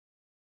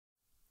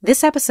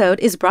This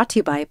episode is brought to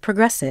you by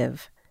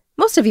Progressive.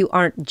 Most of you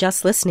aren't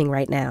just listening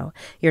right now.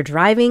 You're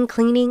driving,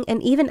 cleaning,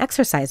 and even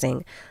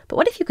exercising. But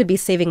what if you could be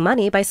saving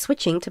money by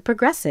switching to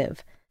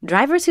Progressive?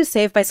 Drivers who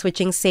save by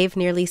switching save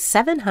nearly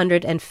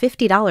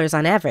 $750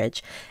 on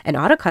average, and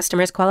auto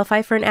customers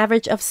qualify for an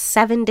average of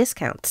 7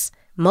 discounts.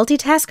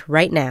 Multitask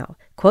right now.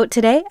 Quote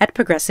today at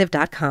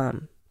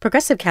Progressive.com.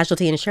 Progressive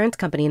Casualty Insurance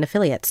Company and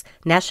Affiliates.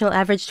 National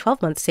average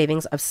 12-month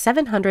savings of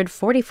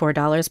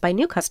 $744 by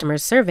new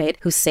customers surveyed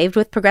who saved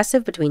with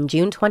Progressive between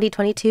June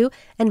 2022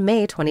 and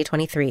May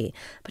 2023.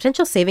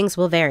 Potential savings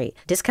will vary.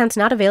 Discounts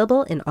not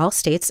available in all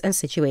states and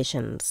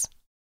situations.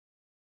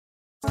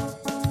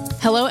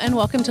 Hello and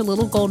welcome to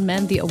Little Gold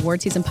Men, the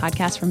award season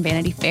podcast from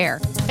Vanity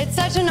Fair. It's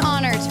such an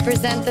honor to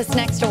present this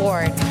next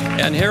award.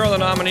 And here are the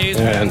nominees.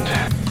 And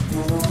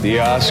the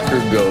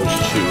Oscar goes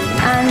to...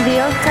 And the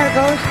Oscar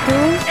goes to...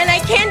 And I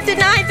can't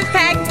deny the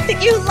fact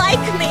that you like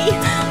me.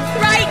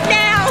 Right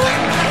now.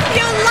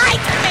 You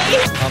like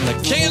me. I'm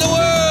the king of the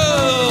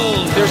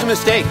world. There's a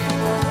mistake.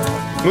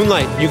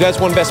 Moonlight, you guys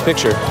won Best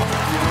Picture.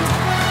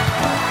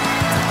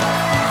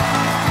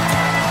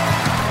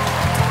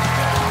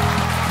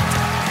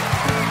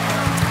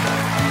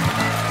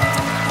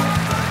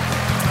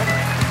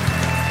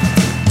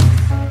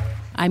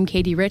 I'm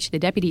Katie Rich, the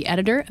deputy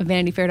editor of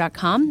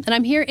VanityFair.com, and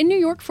I'm here in New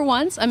York for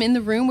once. I'm in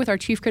the room with our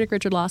chief critic,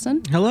 Richard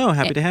Lawson. Hello,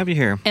 happy to have you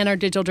here. And our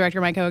digital director,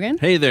 Mike Hogan.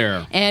 Hey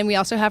there. And we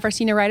also have our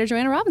senior writer,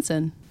 Joanna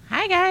Robinson.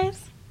 Hi,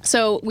 guys.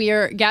 So we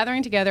are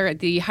gathering together at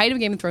the height of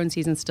Game of Thrones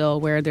season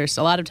still, where there's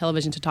a lot of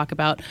television to talk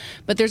about.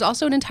 But there's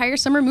also an entire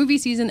summer movie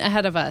season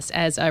ahead of us,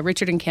 as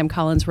Richard and Cam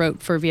Collins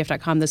wrote for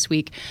VF.com this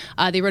week.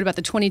 They wrote about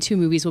the 22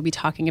 movies we'll be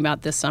talking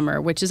about this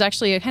summer, which is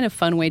actually a kind of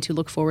fun way to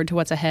look forward to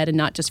what's ahead and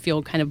not just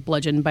feel kind of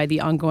bludgeoned by the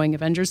ongoing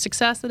Avengers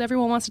success that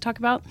everyone wants to talk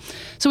about.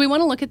 So we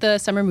want to look at the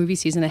summer movie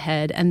season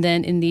ahead, and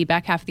then in the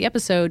back half of the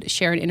episode,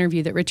 share an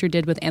interview that Richard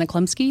did with Anna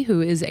Klumsky, who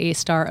is a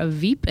star of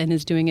Veep and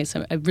is doing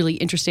a really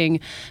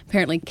interesting,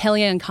 apparently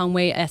Kellyanne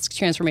Conway-esque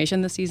transformation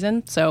this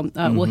season. So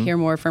we'll hear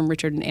more from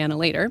Richard and Anna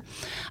later.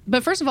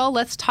 But first of all,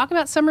 let's talk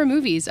about summer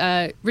movies.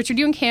 Richard,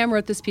 you and Cam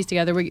wrote this piece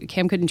together.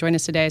 Cam couldn't join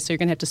us today, so you're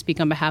going to have to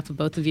speak on behalf of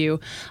both of you.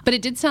 But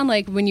it did sound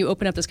like when you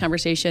opened up this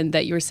conversation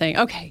that you were saying,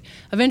 okay,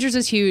 Avengers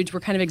is huge.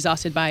 We're kind of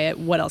exhausted by it.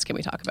 What else can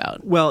we talk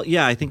about? Well,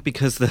 yeah, I think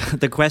because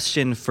the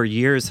question for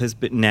years has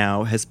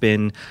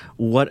been,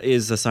 what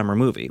is a summer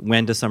movie?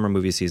 When does summer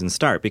movie season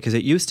start? Because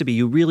it used to be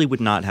you really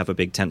would not have a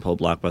big tentpole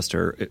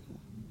blockbuster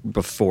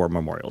before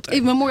Memorial Day.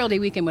 Memorial Day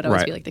weekend would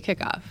always be like the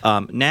kickoff.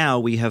 Now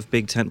we have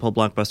big tentpole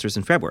blockbusters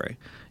in February,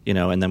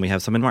 and then we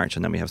have some in March,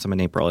 and then we have some in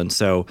April. And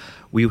so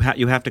you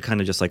have to kind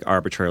of just like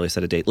arbitrarily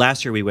set a date.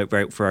 Last year we went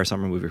for our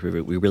summer movie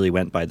review, we really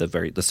went by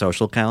the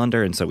social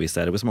calendar, and so we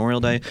said it was Memorial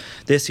Day.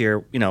 This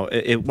year,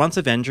 once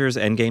Avengers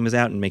Endgame is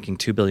out and making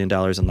 $2 billion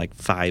in like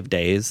 5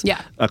 days,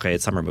 okay,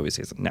 it's summer movie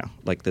season now.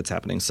 Like that's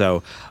happening.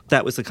 So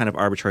that was the kind of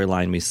arbitrary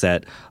line we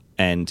set.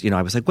 And,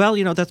 I was like, well,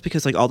 that's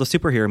because like all the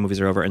superhero movies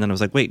are over. And then I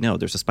was like, wait, no,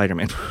 there's a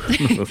Spider-Man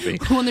movie.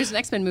 Well, there's an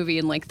X-Men movie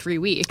in like 3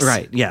 weeks.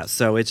 Right. Yeah.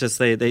 So it's just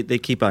they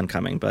keep on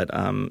coming. But,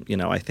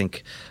 I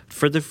think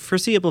for the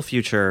foreseeable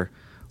future,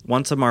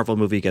 once a Marvel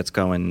movie gets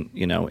going,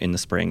 in the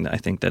spring, I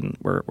think then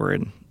we're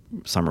in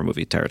summer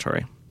movie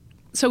territory.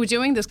 So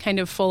doing this kind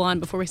of full-on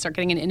before we start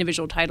getting into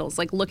individual titles,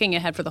 like looking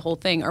ahead for the whole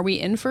thing, are we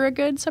in for a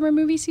good summer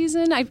movie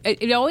season?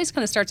 It always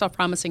kind of starts off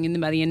promising, and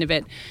then by the end of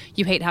it,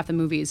 you hate half the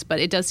movies.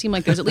 But it does seem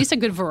like there's at least a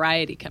good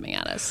variety coming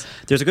at us.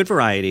 There's a good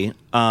variety.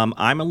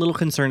 I'm a little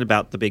concerned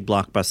about the big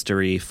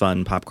blockbustery,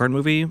 fun popcorn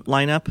movie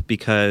lineup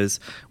because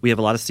we have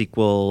a lot of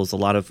sequels,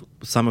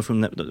 some of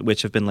whom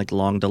which have been like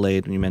long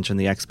delayed. When you mentioned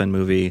the X-Men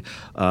movie,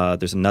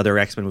 there's another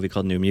X-Men movie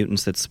called New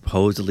Mutants that's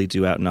supposedly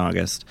due out in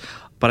August.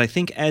 But I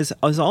think as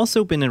has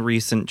also been a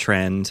recent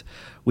trend,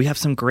 we have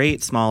some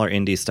great smaller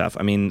indie stuff.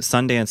 I mean,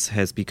 Sundance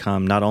has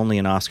become not only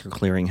an Oscar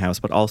clearinghouse,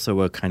 but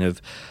also a kind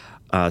of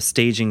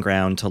staging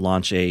ground to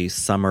launch a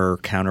summer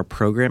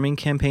counter-programming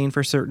campaign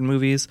for certain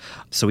movies.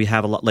 So we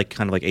have a lot, like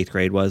Eighth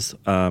Grade was,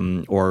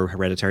 or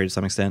Hereditary to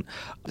some extent.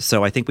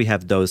 So I think we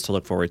have those to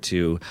look forward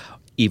to,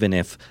 even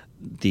if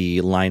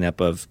the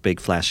lineup of big,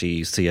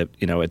 flashy,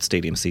 at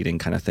stadium seating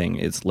kind of thing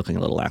is looking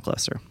a little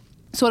lackluster.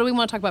 So what do we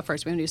want to talk about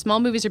first? We want to do small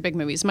movies or big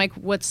movies? Mike,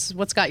 what's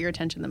got your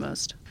attention the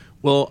most?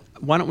 Well,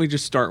 why don't we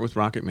just start with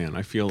Rocket Man?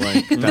 I feel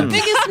like the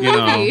biggest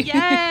movie.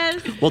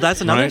 Yes. Well,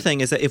 that's another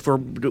thing is that if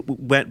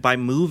by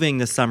moving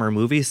the summer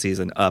movie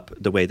season up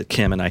the way that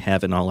Kim and I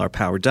have in all our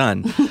power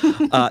done,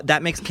 that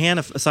makes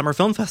Cannes a summer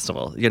film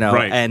festival,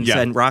 Right.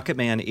 And Rocket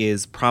Man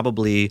is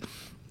probably.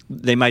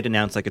 They might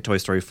announce like a Toy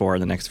Story 4 in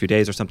the next few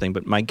days or something,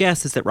 but my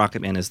guess is that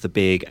Rocket Man is the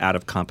big,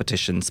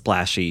 out-of-competition,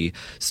 splashy,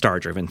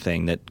 star-driven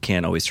thing that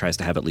Cannes always tries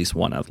to have at least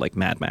one of, like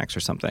Mad Max or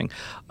something.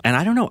 And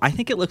I don't know. I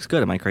think it looks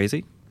good. Am I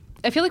crazy?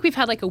 I feel like we've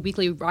had like a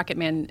weekly Rocket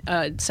Man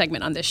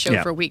segment on this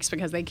show for weeks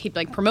because they keep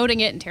like promoting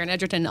it, and Taron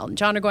Egerton and Elton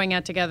John are going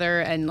out together,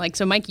 and like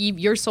so Mike,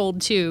 you're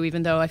sold too,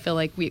 even though I feel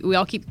like we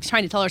all keep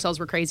trying to tell ourselves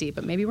we're crazy,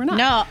 but maybe we're not.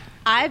 No,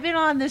 I've been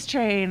on this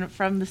train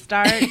from the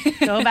start.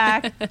 Go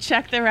back,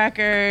 check the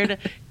record.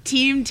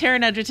 Team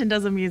Taron Egerton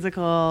does a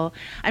musical.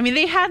 I mean,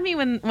 they had me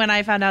when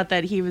I found out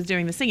that he was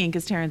doing the singing,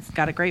 because Taron's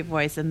got a great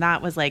voice, and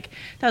that was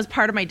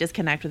part of my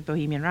disconnect with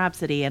Bohemian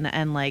Rhapsody,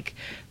 and like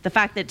the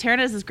fact that Taron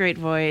has this great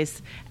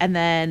voice, and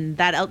then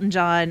that Elton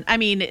John. I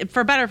mean,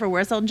 for better or for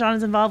worse, Elton John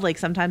is involved. Like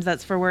sometimes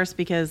that's for worse,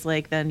 because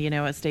like then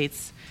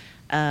estates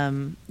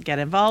get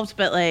involved.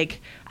 But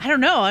like I don't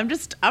know.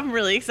 I'm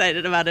really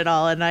excited about it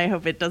all, and I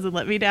hope it doesn't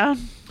let me down.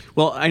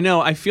 Well, I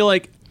know. I feel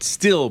like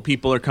still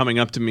people are coming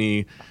up to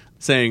me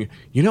saying,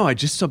 I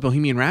just saw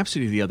Bohemian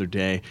Rhapsody the other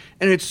day,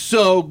 and it's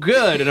so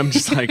good. And I'm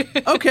just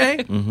like,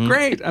 okay,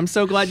 great. I'm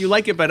so glad you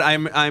like it. But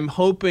I'm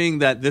hoping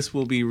that this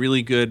will be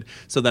really good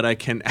so that I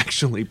can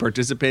actually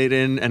participate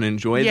in and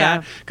enjoy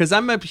that. Because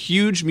I'm a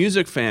huge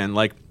music fan.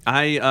 Like,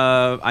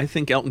 I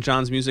think Elton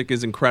John's music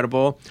is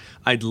incredible.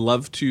 I'd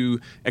love to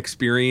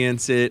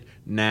experience it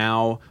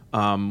now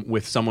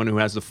with someone who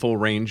has the full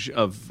range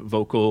of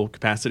vocal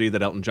capacity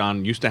that Elton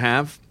John used to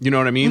have. You know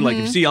what I mean? Like,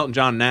 if you see Elton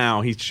John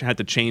now, he had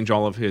to change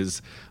all of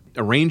his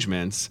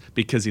arrangements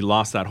because he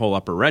lost that whole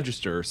upper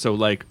register. So,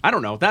 like, I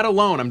don't know. That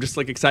alone, I'm just,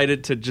 like,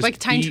 excited to just... Like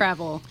time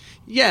travel.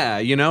 Yeah,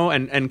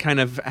 and kind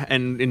of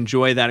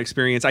enjoy that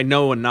experience. I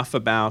know enough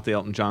about the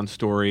Elton John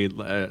story,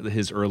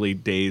 his early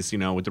days,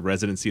 with the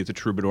residency at the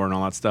Troubadour and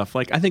all that stuff.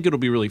 Like, I think it'll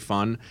be really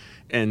fun.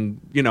 And,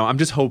 I'm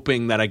just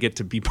hoping that I get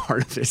to be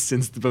part of this,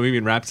 since the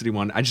Bohemian Rhapsody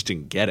one, I just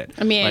didn't get it.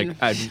 I mean...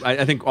 Like,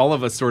 I think all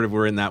of us sort of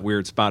were in that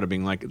weird spot of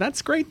being like,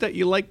 that's great that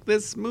you like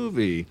this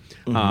movie.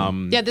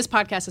 Yeah, this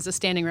podcast is a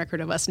standing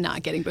record of us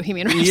not getting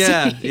Bohemian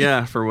Rhapsody.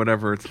 Yeah, for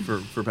whatever,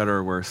 for better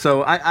or worse.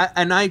 So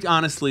I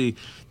honestly,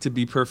 to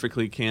be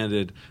perfectly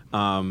candid,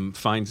 find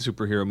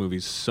superhero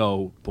movies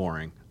so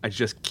boring. I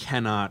just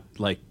cannot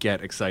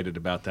get excited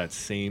about that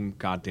same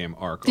goddamn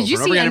arc over and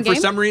over again. And for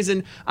some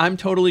reason, I'm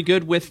totally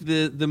good with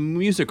the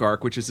music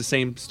arc, which is the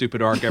same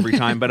stupid arc every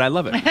time, but I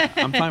love it.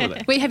 I'm fine with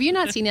it. Wait, have you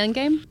not seen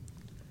Endgame?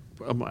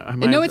 Am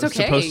I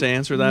supposed to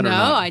answer that or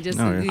not? I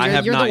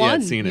have you're not the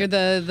one. yet seen it. You're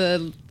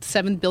the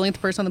 7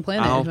 billionth person on the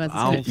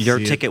planet. Your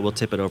ticket will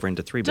tip it over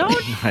into 3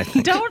 billion. I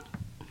think.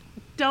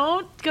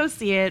 Don't go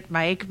see it,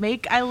 Mike.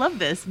 I love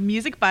this.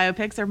 Music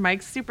biopics are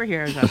Mike's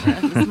superhero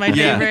genre. This is my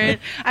favorite.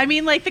 I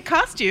mean, like the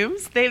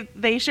costumes,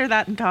 they share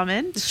that in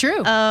common. It's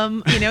true.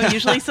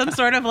 Usually some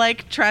sort of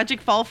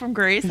tragic fall from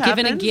grace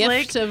given happens. A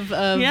gift of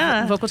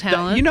vocal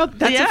talent.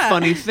 That's a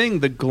funny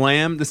thing. The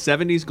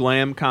 70s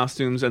glam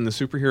costumes and the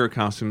superhero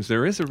costumes,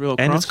 there is a real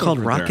crossover. And it's called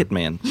Rocket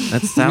Man.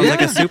 That sounds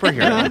like a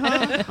superhero.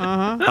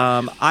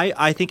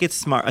 I think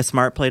it's a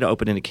smart play to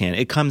open in a Cannes.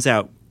 It comes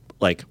out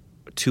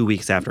 2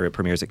 weeks after it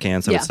premieres at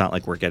Cannes, so it's not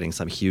like we're getting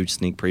some huge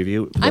sneak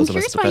preview. I'm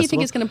curious why you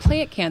think it's going to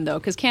play at Cannes, though,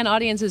 because Cannes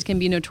audiences can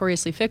be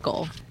notoriously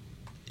fickle.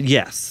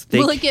 Yes, they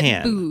can. Will it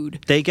get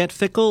booed? They get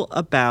fickle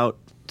about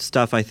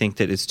stuff, I think,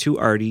 that is too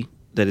arty,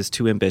 that is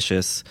too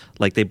ambitious.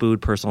 Like, they booed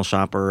Personal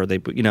Shopper, or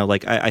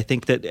I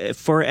think that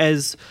for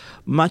as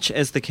much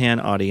as the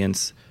Cannes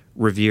audience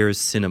reveres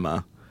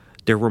cinema,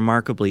 they're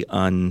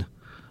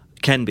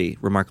can be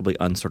remarkably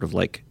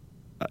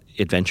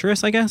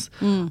adventurous, I guess.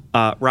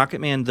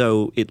 Rocket Man,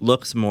 though, it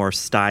looks more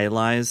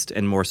stylized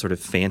and more sort of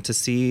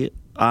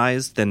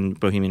fantasy-ized than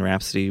Bohemian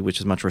Rhapsody, which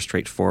is much more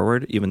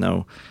straightforward, even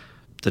though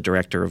the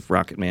director of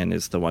Rocket Man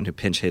is the one who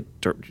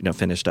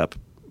finished up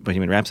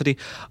Bohemian Rhapsody.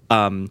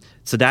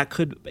 So that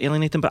could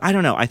alienate them, but I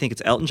don't know. I think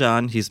it's Elton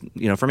John. He's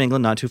from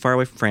England, not too far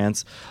away from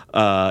France.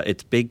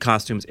 It's big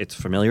costumes. It's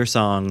familiar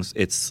songs.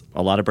 It's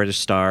a lot of British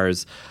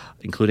stars,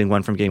 including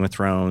one from Game of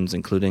Thrones,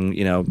 including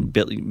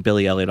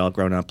Billy Elliot all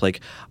grown up.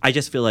 Like, I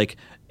just feel like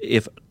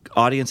if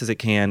audiences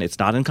it's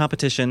not in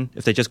competition.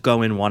 If they just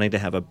go in wanting to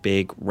have a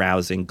big,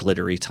 rousing,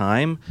 glittery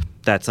time,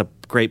 that's a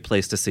great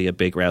place to see a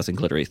big, rousing,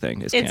 glittery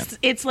thing.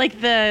 It's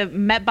like the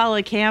Met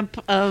Gala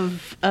camp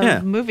of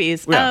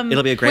movies. Yeah.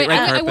 It'll be a great red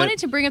carpet. I wanted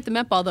to bring up the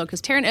Met Ball, though,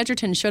 because Taron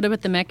Egerton showed up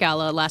at the Met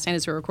Gala last night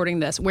as we were recording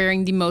this,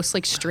 wearing the most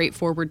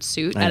straightforward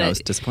suit. I was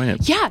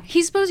disappointed. Yeah,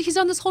 he's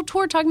on this whole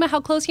tour talking about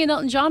how close he and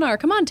Elton John are.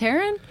 Come on,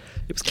 Taron.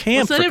 It was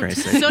camp, for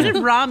Christ's sake. So did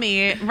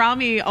Rami.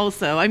 Rami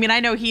also. I mean, I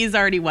know he's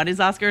already won his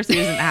Oscar, so he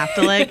doesn't have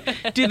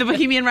to do the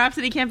Bohemian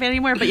Rhapsody campaign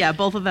anymore. But yeah,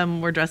 both of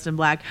them were dressed in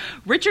black.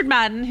 Richard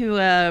Madden, who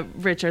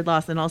Richard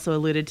Lawson also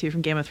alluded to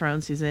from Game of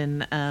Thrones, who's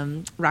in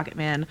Rocket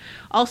Man,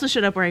 also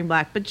showed up wearing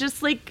black. But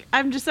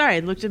I'm just sorry,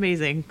 it looked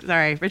amazing.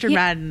 Sorry, Richard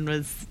Madden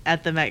was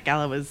at the Met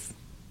Gala was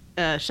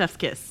chef's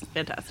kiss.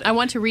 Fantastic. I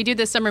want to redo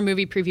the summer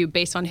movie preview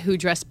based on who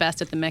dressed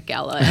best at the Met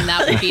Gala, and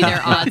that would be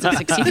their odds of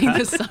succeeding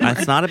this summer.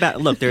 It's not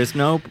about... Look, there's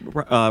no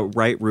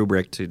right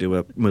rubric to do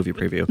a movie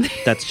preview.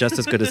 That's just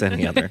as good as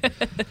any other.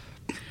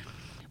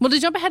 Well, to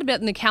jump ahead a bit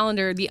in the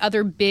calendar, the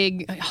other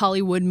big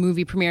Hollywood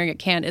movie premiering at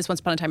Cannes is Once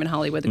Upon a Time in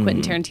Hollywood, the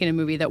Quentin Tarantino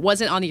movie that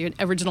wasn't on the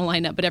original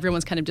lineup, but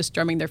everyone's kind of just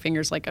drumming their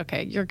fingers like,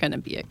 okay, you're going to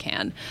be at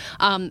Cannes.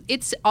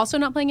 It's also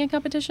not playing in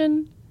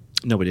competition.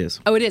 No, it is.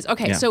 Oh, it is?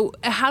 Okay, yeah. So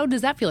how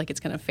does that feel like it's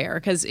kind of fair?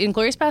 Because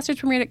Inglourious Basterds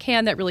premiered at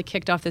Cannes, that really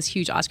kicked off this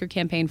huge Oscar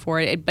campaign for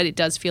it, but it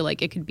does feel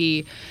like it could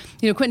be,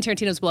 Quentin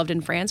Tarantino's beloved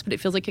in France, but it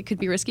feels like it could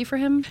be risky for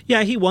him.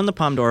 Yeah, he won the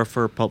Palme d'Or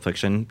for Pulp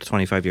Fiction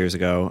 25 years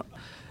ago.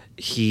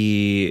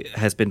 He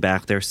has been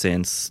back there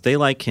since. They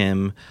like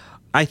him.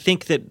 I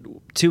think that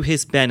to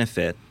his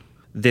benefit,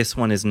 this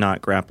one is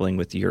not grappling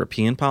with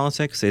European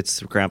politics.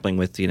 It's grappling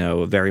with,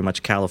 very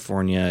much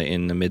California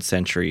in the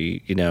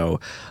mid-century,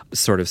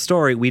 sort of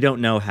story. We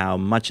don't know how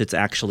much it's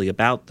actually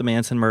about the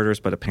Manson murders,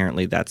 but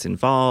apparently that's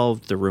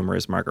involved. The rumor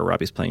is Margot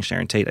Robbie's playing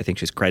Sharon Tate. I think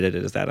she's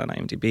credited as that on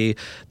IMDb.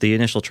 The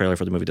initial trailer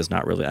for the movie does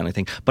not really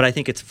anything, but I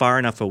think it's far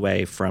enough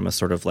away from a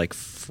sort of like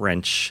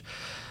French,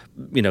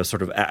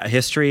 sort of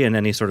history and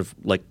any sort of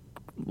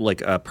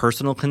like a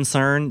personal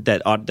concern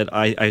that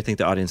I think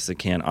the audience that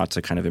can ought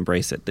to kind of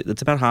embrace it.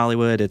 It's about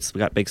Hollywood. It's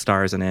got big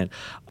stars in it,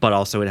 but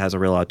also it has a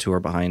real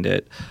auteur behind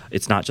it.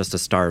 It's not just a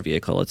star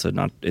vehicle. It's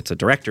a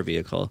director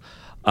vehicle.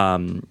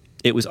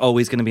 It was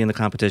always going to be in the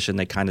competition.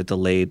 They kind of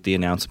delayed the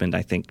announcement,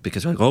 I think,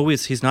 because they're like,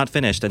 he's not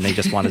finished, and they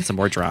just wanted some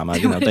more drama.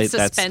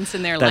 Suspense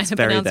in their that's lineup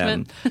very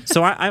announcement. them.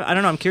 So I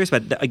don't know. I'm curious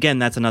about. Again,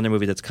 that's another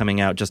movie that's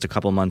coming out just a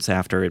couple months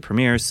after it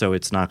premieres, so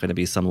it's not going to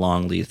be some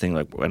long lead thing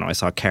like when I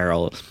saw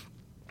Carol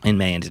in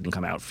May and didn't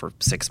come out for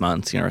 6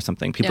 months, or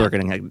something. People are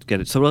going to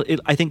get it. So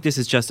I think this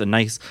is just a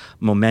nice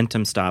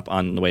momentum stop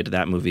on the way to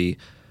that movie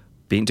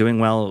doing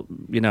well,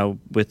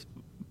 with,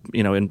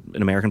 in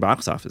American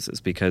box offices,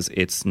 because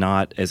it's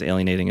not as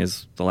alienating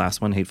as the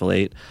last one, Hateful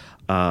Eight.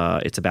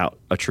 It's about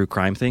a true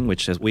crime thing,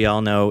 which, as we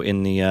all know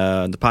in the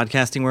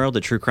podcasting world, the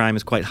true crime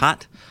is quite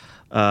hot.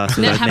 So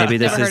maybe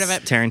this is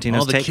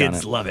Tarantino's take on it. The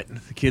kids love it.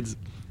 The kids.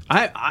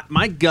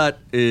 My gut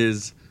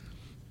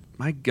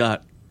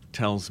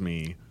tells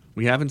me.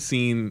 We haven't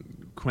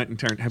seen Quentin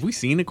Tarantino. Have we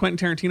seen a Quentin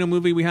Tarantino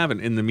movie? We haven't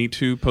in the Me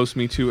Too,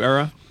 post-Me Too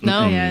era.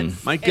 No. Yeah,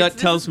 my gut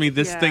tells me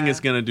this thing is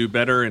going to do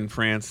better in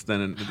France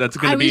than that's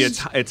going to be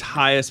its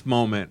highest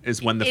moment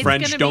is when the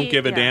French don't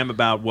give a damn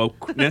about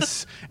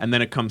wokeness, and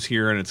then it comes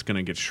here and it's going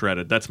to get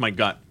shredded. That's my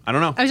gut. I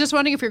don't know. I was just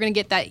wondering if you're going to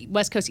get that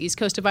West Coast East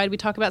Coast divide we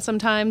talk about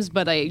sometimes,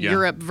 but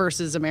Europe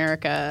versus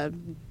America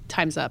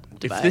time's up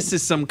divide. If this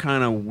is some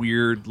kind of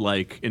weird,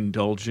 like,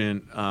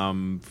 indulgent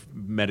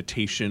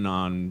meditation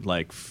on,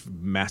 like,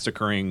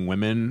 massacring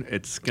women,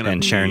 it's gonna be...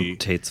 And Sharon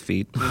Tate's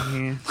feet.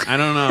 I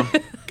don't know.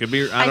 Could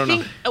be. I don't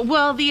know.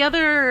 Well, the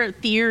other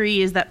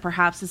theory is that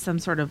perhaps it's some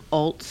sort of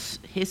alt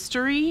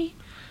history.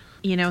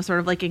 Sort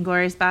of like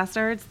Inglourious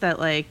Bastards, that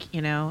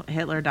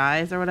Hitler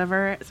dies or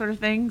whatever sort of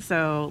thing.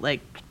 So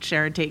like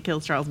Sharon Tate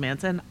kills Charles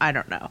Manson. I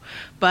don't know,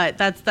 but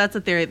that's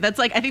a theory. That's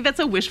I think that's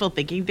a wishful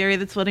thinking theory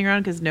that's floating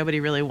around because nobody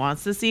really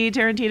wants to see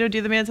Tarantino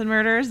do the Manson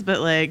murders.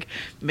 But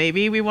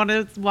maybe we want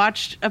to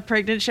watch a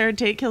pregnant Sharon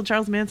Tate kill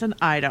Charles Manson.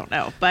 I don't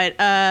know, but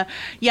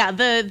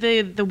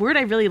the word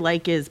I really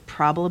like is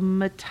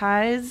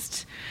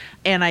problematized.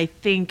 And I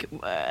think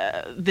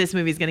this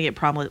movie is going to get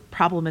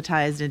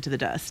problematized into the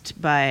dust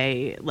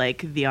by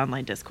the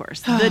online discourse.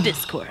 The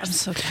discourse. I'm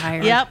so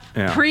tired. Yep.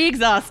 Yeah.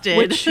 Pre-exhausted.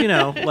 Which I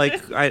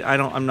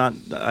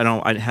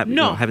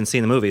haven't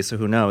seen the movie, so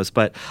who knows?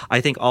 But I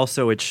think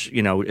also it's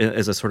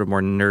as a sort of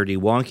more nerdy,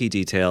 wonky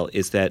detail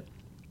is that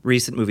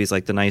recent movies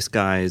like The Nice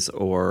Guys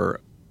or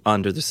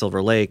Under the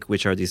Silver Lake,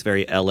 which are these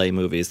very LA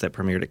movies that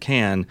premiered at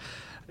Cannes,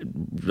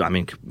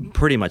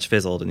 pretty much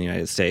fizzled in the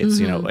United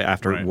States,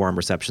 after warm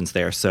receptions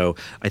there. So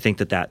I think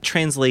that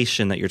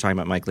translation that you're talking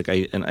about, Mike,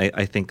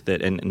 I think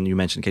that, and you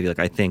mentioned, Katie,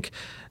 I think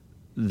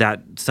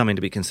that's something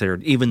to be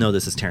considered, even though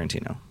this is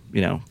Tarantino,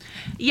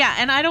 Yeah,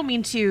 and I don't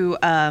mean to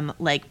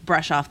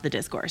brush off the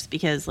discourse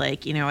because,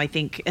 I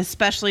think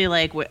especially a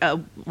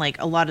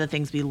lot of the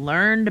things we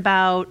learned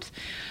about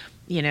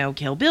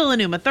Kill Bill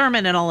and Uma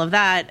Thurman and all of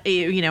that,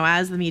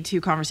 as the Me Too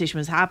conversation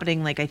was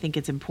happening, I think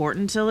it's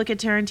important to look at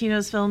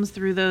Tarantino's films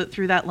through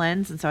that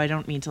lens. And so I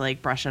don't mean to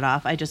brush it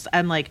off.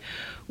 I'm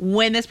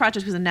when this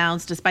project was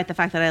announced, despite the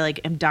fact that I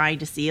am dying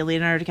to see a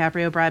Leonardo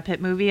DiCaprio Brad Pitt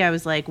movie, I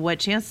was what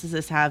chance does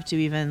this have to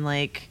even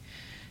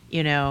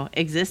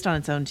exist on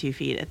its own 2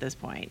 feet at this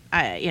point?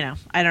 I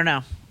don't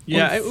know.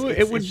 Yeah,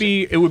 it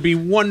would be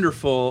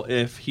wonderful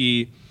if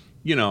he,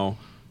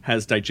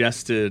 has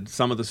digested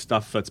some of the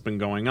stuff that's been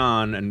going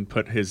on and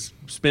put his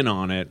spin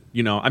on it.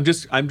 I'm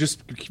just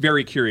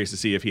very curious to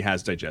see if he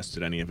has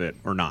digested any of it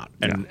or not.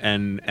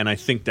 And I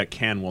think that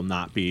Cannes will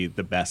not be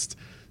the best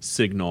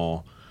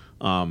signal.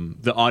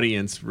 The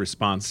audience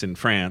response in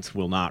France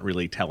will not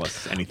really tell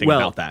us anything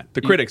about that. The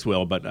critics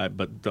will, but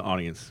the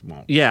audience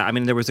won't. Yeah,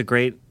 there was a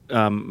great,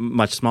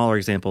 much smaller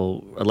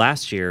example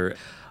last year.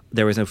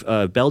 There was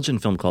a Belgian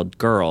film called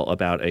Girl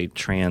about a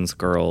trans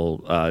girl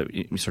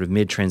sort of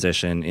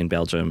mid-transition in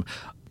Belgium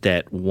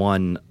that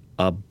won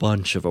a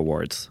bunch of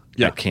awards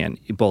at Cannes,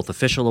 both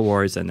official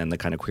awards and then the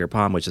kind of queer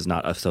palm, which is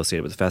not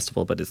associated with the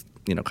festival, but is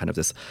kind of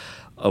this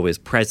always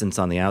presence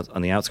on the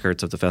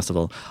outskirts of the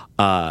festival,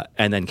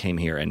 and then came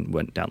here and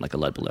went down like a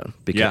lead balloon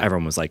because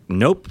everyone was like,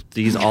 nope,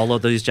 all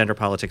of these gender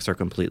politics are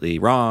completely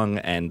wrong,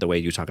 and the way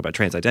you talk about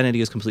trans identity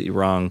is completely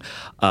wrong,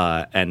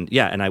 and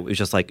I was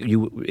just like,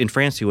 in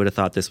France you would have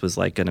thought this was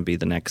going to be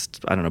the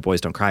next, I don't know, Boys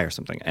Don't Cry or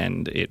something,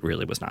 and it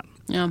really was not.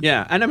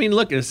 Yeah, and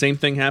look, the same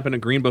thing happened at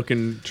Green Book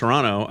in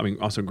Toronto.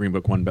 Also Green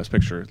Book won Best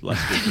Picture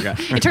last week.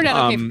 It turned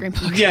out okay for Green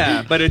Book.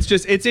 Yeah, but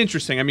it's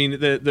interesting.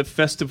 The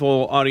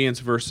festival audience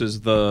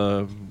versus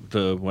the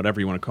the whatever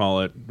you want to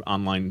call it,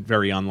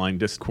 very online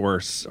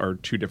discourse are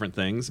two different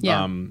things.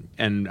 Yeah.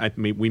 And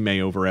we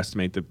may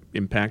overestimate the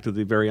impact of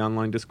the very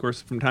online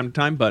discourse from time to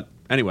time. But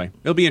anyway,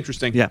 it'll be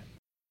interesting. Yeah.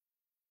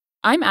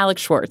 I'm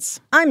Alex Schwartz.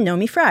 I'm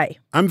Nomi Fry.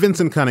 I'm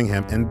Vincent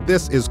Cunningham, and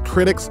this is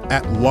Critics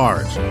at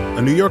Large,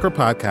 a New Yorker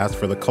podcast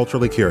for the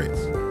culturally curious.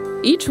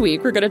 Each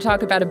week, we're going to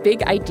talk about a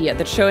big idea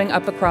that's showing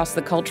up across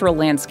the cultural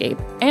landscape,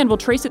 and we'll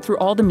trace it through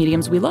all the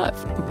mediums we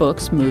love: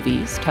 books,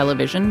 movies,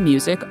 television,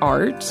 music,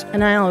 art.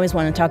 And I always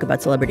want to talk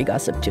about celebrity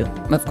gossip, too.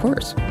 Of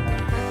course.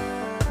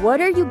 What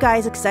are you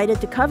guys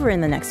excited to cover in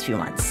the next few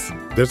months?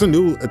 There's a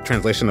new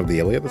translation of the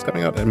Iliad that's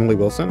coming out, Emily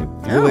Wilson.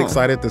 Really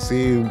excited to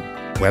see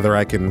whether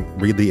I can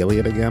read the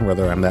Iliad again,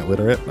 whether I'm that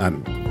literate. I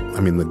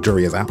mean, the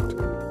jury is out.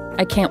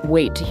 I can't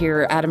wait to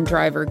hear Adam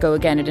Driver go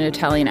again in an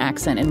Italian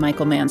accent in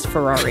Michael Mann's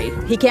Ferrari.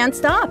 He can't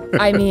stop.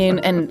 I mean,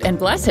 and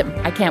bless him.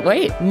 I can't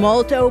wait.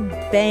 Molto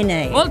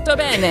bene. Molto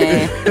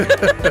bene.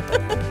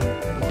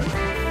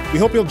 We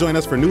hope you'll join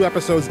us for new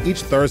episodes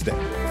each Thursday.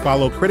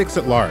 Follow Critics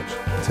at Large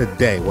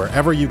today,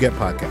 wherever you get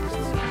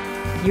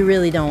podcasts. You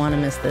really don't want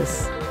to miss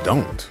this.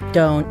 Don't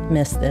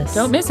miss this.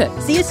 Don't miss it.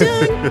 See you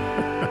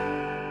soon.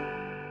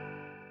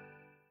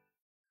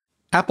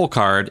 Apple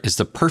Card is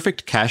the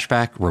perfect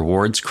cashback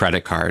rewards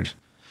credit card.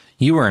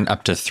 You earn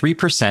up to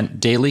 3%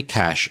 daily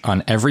cash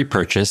on every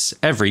purchase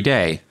every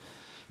day.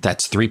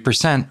 That's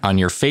 3% on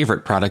your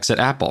favorite products at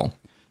Apple,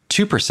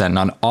 2%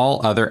 on all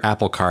other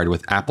Apple Card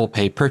with Apple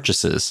Pay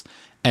purchases,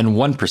 and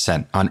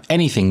 1% on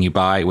anything you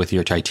buy with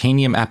your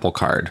titanium Apple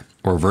Card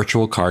or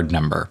virtual card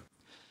number.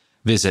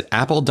 Visit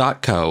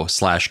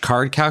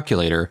apple.co/card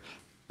calculator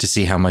to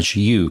see how much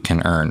you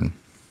can earn.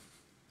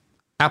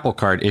 Apple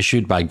Card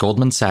issued by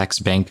Goldman Sachs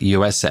Bank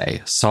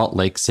USA, Salt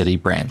Lake City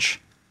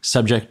branch.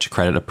 Subject to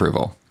credit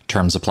approval.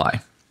 Terms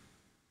apply.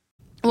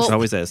 Well, it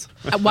always is.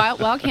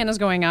 while Canada's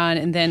going on,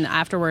 and then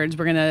afterwards,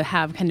 we're going to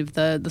have kind of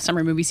the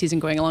summer movie season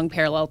going along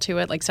parallel to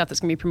it. Like stuff that's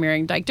going to be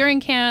premiering during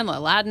Cannes,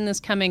 Aladdin is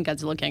coming,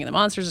 Godzilla King of the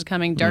Monsters is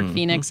coming, Dark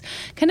Phoenix.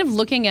 Kind of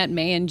looking at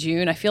May and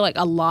June, I feel like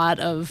a lot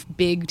of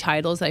big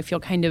titles that I feel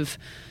kind of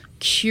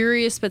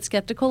curious but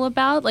skeptical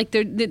about. Like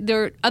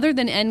they're other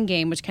than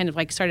Endgame, which kind of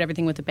like started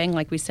everything with a bang,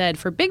 like we said.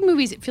 For big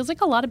movies, it feels like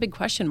a lot of big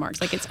question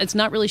marks. Like it's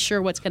not really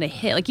sure what's going to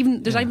hit. Like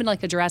even there's not even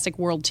like a Jurassic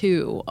World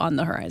 2 on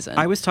the horizon.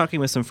 I was talking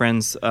with some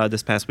friends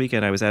this past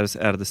weekend. I was out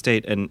of the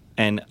state, and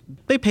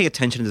they pay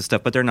attention to this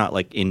stuff, but they're not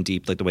like in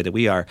deep like the way that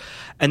we are.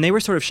 And they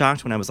were sort of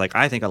shocked when I was like,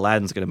 I think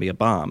Aladdin's going to be a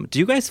bomb. Do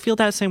you guys feel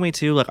that same way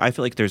too? Like I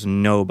feel like there's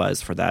no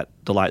buzz for that.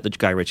 The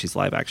Guy Ritchie's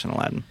live action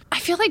Aladdin. I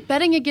feel like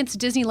betting against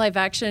Disney live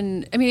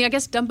action. I mean, I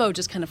guess Dumbo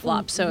just kind of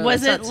flopped. So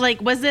was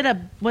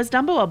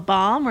Dumbo a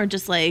bomb or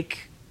just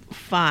like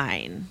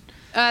fine?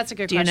 That's a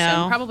good question. You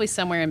know? Probably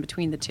somewhere in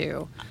between the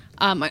two.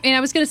 And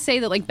I was going to say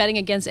that like betting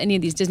against any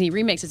of these Disney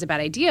remakes is a bad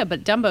idea,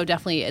 but Dumbo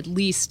definitely, at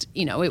least,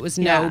 it was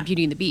no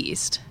Beauty and the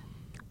Beast.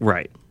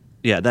 Right.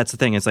 Yeah, that's the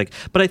thing. It's like,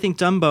 but I think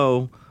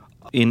Dumbo,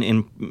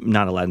 in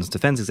not Aladdin's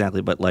defense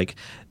exactly, but like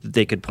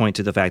they could point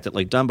to the fact that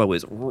like Dumbo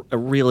is a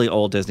really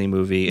old Disney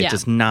movie. It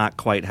does not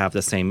quite have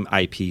the same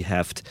IP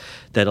heft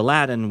that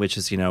Aladdin, which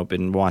has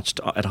been watched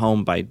at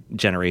home by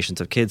generations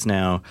of kids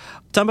now.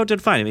 Dumbo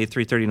did fine. It made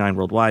 $339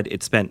 worldwide.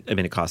 It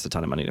cost a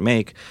ton of money to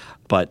make.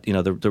 But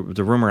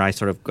the rumor I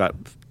sort of got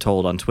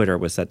told on Twitter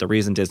was that the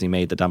reason Disney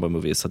made the Dumbo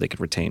movie is so they could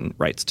retain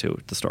rights to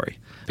the story,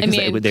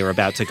 because they were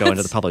about to go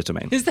into the public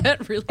domain. Is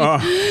that really?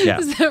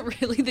 Is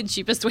that really the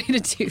cheapest way to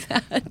do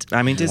that?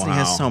 I mean, Disney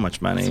has so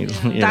much money.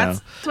 That's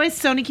why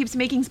Sony keeps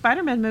making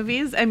Spider-Man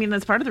movies. I mean,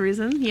 that's part of the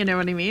reason. You know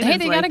what I mean? Hey,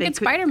 they got a good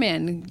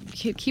Spider-Man.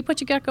 Keep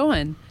what you got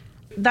going.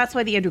 That's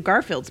why the Andrew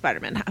Garfield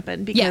Spider-Man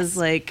happened, because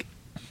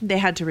they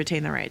had to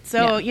retain the rights.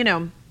 So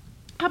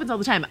happens all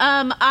the time.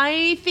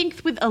 I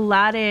think with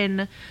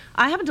Aladdin,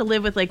 I happen to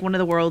live with like one of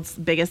the world's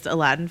biggest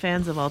Aladdin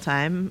fans of all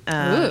time.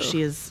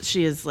 She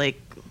is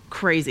like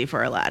crazy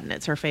for Aladdin.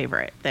 It's her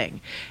favorite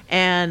thing,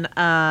 and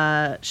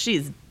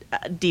she's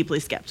deeply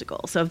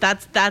skeptical. So if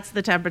that's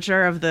the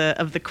temperature of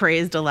the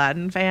crazed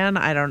Aladdin fan,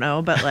 I don't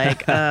know, but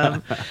like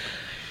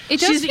it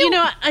does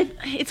feel,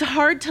 it's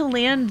hard to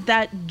land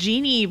that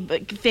genie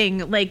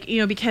thing, like,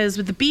 because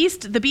with the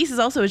Beast is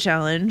also a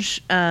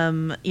challenge,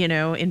 in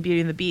Beauty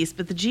and the Beast,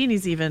 but the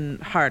genie's even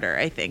harder.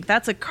 I think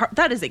that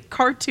is a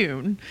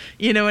cartoon,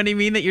 you know what I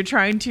mean, that you're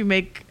trying to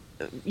make,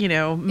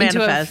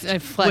 manifest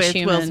with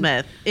human. Will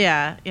Smith.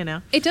 Yeah,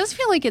 It does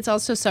feel like it's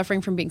also suffering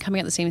from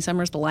coming out the same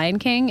summer as The Lion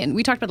King. And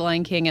we talked about The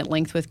Lion King at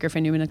length with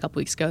Griffin Newman a couple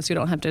weeks ago, so we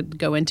don't have to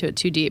go into it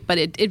too deep. But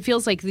it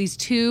feels like these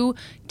two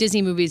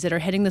Disney movies that are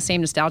hitting the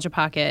same nostalgia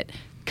pocket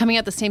coming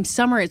out the same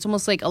summer. It's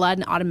almost like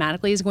Aladdin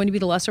automatically is going to be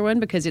the lesser one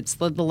because it's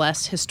the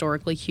less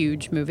historically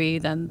huge movie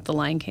than The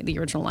Lion King, the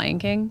original Lion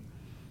King.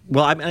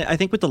 Well, I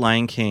think with The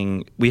Lion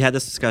King, we had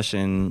this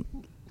discussion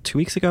 2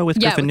 weeks ago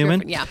with Griffin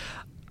Newman.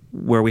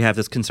 Where we have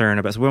this concern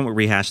about, so we won't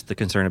rehash the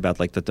concern about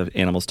like the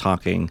animals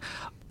talking,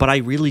 but I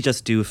really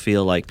just do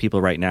feel like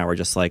people right now are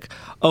just like,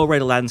 oh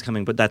right, Aladdin's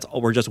coming, but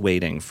we're just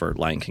waiting for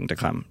Lion King to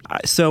come.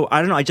 So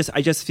I don't know. I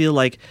just feel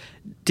like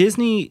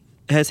Disney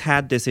has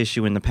had this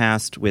issue in the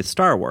past with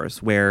Star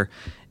Wars, where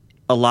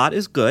a lot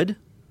is good,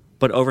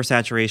 but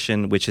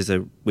oversaturation, which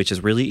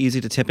is really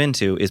easy to tip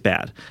into, is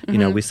bad. You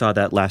know, we saw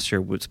that last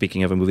year.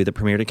 Speaking of a movie that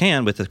premiered at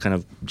Cannes with a kind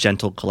of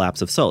gentle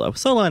collapse of Solo.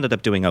 Solo ended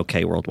up doing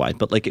okay worldwide,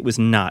 but like it was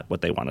not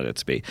what they wanted it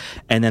to be.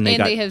 And then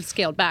they have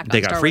scaled back. They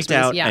on got Star freaked Wars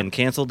out movies, yeah. and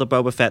canceled the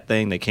Boba Fett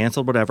thing. They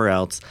canceled whatever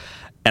else.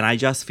 And I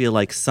just feel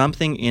like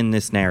something in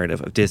this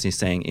narrative of Disney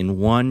saying in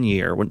 1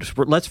 year,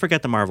 let's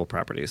forget the Marvel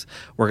properties.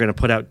 We're going to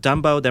put out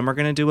Dumbo, then we're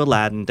going to do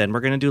Aladdin, then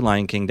we're going to do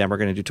Lion King, then we're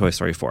going to do Toy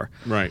Story 4.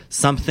 Right.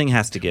 Something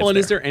has to give. Well, and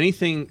there. is there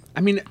anything?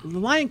 I mean, The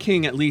Lion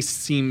King at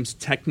least seems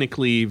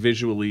technically,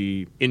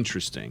 visually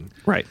interesting.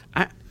 Right.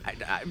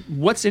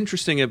 What's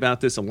interesting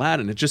about this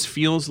Aladdin? It just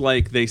feels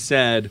like they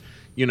said,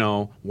 you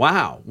know,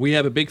 wow, we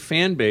have a big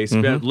fan base.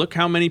 Look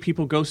how many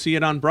people go see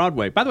it on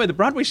Broadway. By the way, the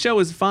Broadway show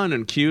is fun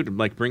and cute.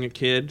 Like, bring a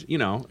kid, you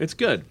know, it's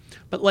good.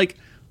 But like,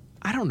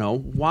 I don't know,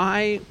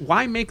 why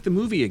make the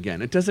movie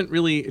again? It just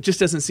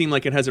doesn't seem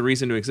like it has a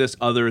reason to exist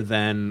other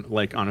than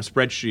like on a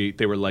spreadsheet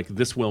they were like,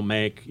 this will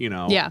make, you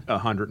know,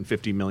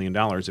 $150 million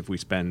if we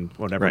spend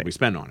whatever we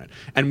spend on it.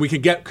 And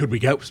could we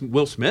get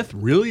Will Smith?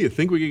 Really? You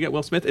think we could get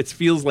Will Smith? It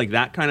feels like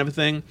that kind of a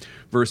thing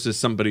versus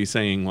somebody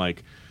saying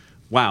like,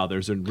 wow,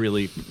 there's a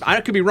really...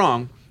 I could be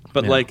wrong,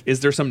 but like, is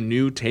there some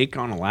new take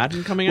on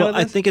Aladdin coming out of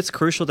this? I think it's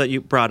crucial that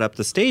you brought up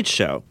the stage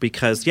show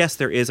because, yes,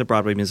 there is a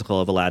Broadway musical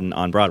of Aladdin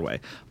on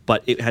Broadway,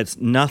 but it has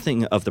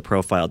nothing of the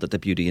profile that the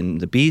Beauty and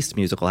the Beast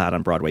musical had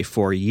on Broadway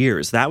for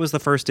years. That was the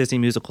first Disney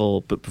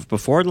musical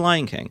before The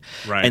Lion King.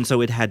 Right. And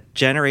so it had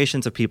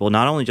generations of people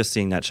not only just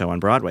seeing that show on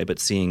Broadway, but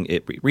seeing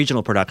it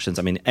regional productions.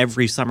 I mean,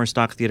 every summer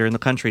stock theater in the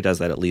country does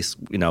that at least,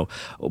 you know,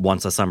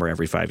 once a summer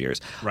every 5 years.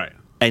 Right.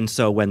 And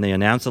so when they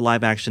announced the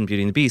live-action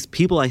Beauty and the Beast,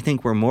 people, I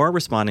think, were more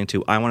responding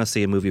to, I want to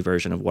see a movie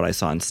version of what I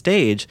saw on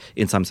stage,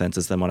 in some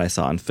senses, than what I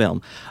saw on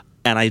film.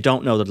 And I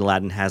don't know that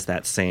Aladdin has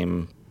that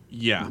same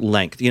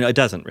length. You know, it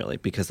doesn't really,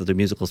 because the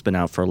musical's been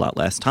out for a lot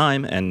less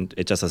time, and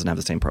it just doesn't have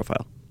the same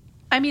profile.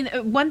 I mean,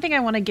 one thing I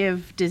want to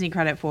give Disney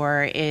credit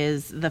for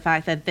is the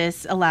fact that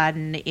this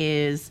Aladdin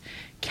is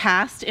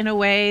cast in a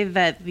way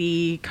that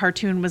the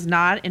cartoon was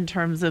not, in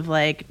terms of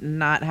like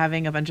not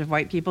having a bunch of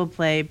white people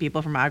play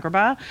people from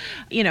Agrabah,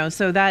 you know,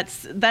 so that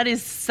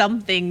is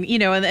something, you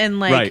know,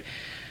 and like right.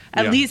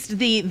 At least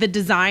the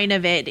design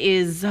of it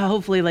is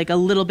hopefully like a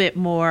little bit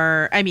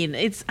more. I mean,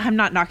 I'm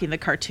not knocking the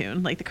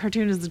cartoon. Like the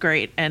cartoon is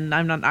great and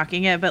I'm not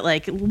knocking it, but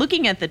like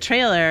looking at the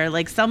trailer,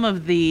 like some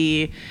of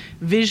the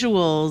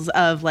visuals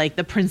of like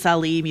the Prince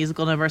Ali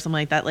musical number or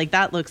something like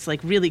that looks like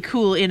really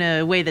cool in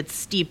a way that's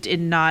steeped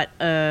in not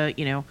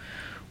you know,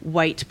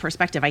 white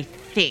perspective. I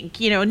think,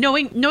 you know,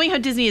 knowing how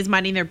Disney is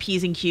minding their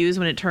P's and Q's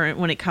when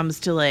it comes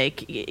to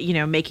like, you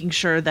know, making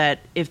sure that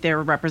if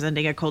they're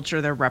representing a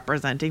culture, they're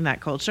representing that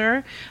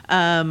culture.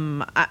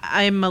 I'm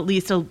at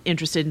least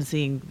interested in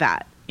seeing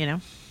that, you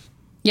know.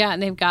 Yeah,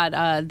 and they've got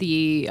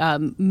the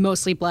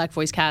mostly black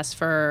voice cast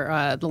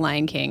for The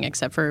Lion King,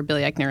 except for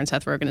Billy Eichner and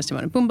Seth Rogen as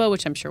Timon and Pumbaa,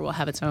 which I'm sure will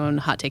have its own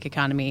hot take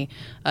economy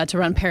to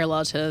run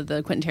parallel to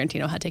the Quentin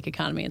Tarantino hot take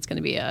economy. It's going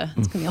to be a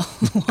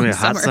long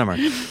hot summer.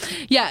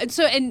 Yeah.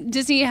 So, and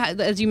Disney,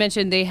 as you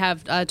mentioned, they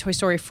have Toy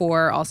Story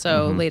 4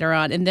 also later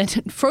on, and then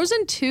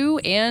Frozen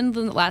 2 and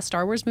the last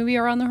Star Wars movie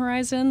are on the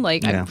horizon.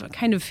 Like, I'm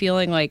kind of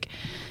feeling like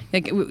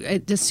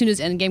as soon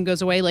as Endgame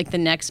goes away, like the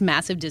next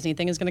massive Disney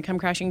thing is going to come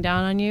crashing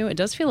down on you. It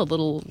does feel a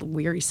little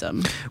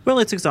wearisome. Well,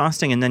 it's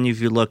exhausting. And then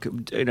if you look,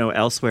 you know,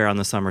 elsewhere on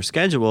the summer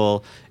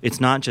schedule, it's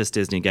not just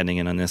Disney getting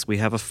in on this. We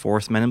have a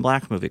fourth Men in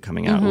Black movie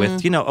coming out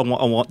with, you know,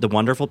 the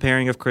wonderful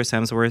pairing of Chris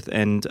Hemsworth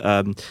and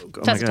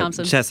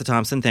Tessa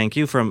Thompson. Thank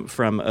you,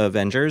 from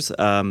Avengers or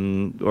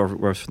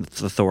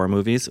the Thor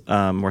movies,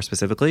 more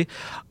specifically.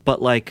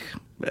 But like,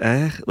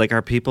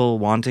 are people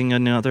wanting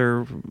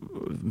another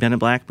Men in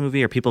Black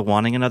movie? Are people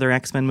wanting another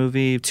X-Men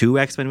movie? 2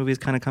 X-Men movies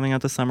kind of coming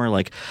out this summer?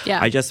 Like,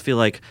 I just feel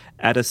like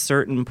at a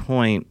certain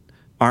point,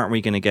 aren't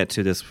we going to get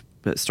to this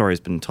story's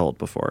been told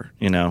before,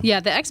 you know? Yeah,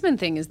 the X-Men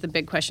thing is the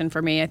big question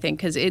for me, I think,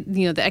 because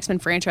the X-Men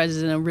franchise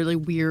is in a really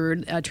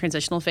weird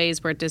transitional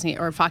phase where Disney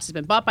or Fox has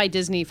been bought by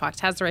Disney.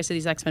 Fox has the rights to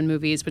these X-Men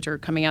movies, which are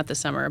coming out this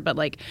summer. But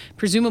like,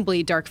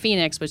 presumably Dark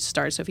Phoenix, which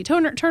stars Sophie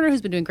Turner,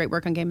 who's been doing great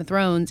work on Game of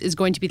Thrones, is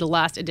going to be the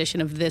last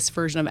edition of this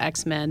version of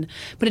X-Men.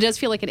 But it does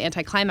feel like an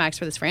anticlimax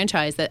for this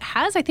franchise that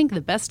has, I think,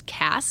 the best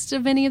cast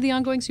of any of the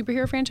ongoing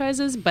superhero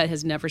franchises, but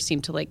has never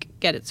seemed to like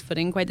get its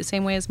footing quite the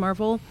same way as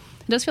Marvel.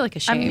 It does feel like a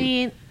shame. I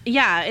mean,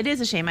 yeah, it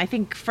is a shame. I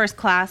think First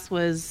Class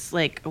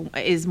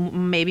is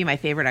maybe my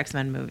favorite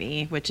X-Men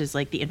movie, which is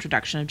like the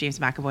introduction of James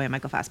McAvoy and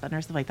Michael Fassbender,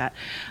 stuff like that.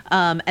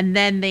 And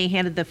then they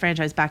handed the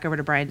franchise back over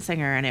to Bryan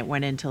Singer, and it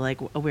went into like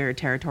a weird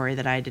territory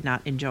that I did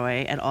not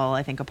enjoy at all.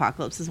 I think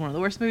Apocalypse is one of the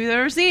worst movies I've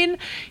ever seen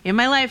in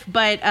my life.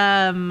 But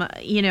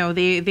you know,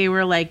 they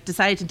were like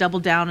decided to double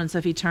down on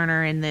Sophie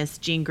Turner in this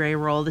Jean Grey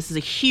role. This is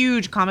a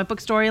huge comic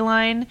book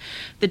storyline.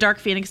 The Dark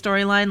Phoenix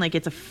storyline, like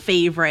it's a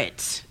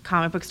favorite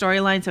comic book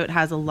storyline, so it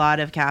has a lot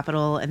of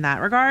capital in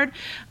that regard.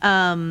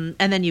 And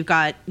then you've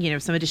got,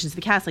 some additions to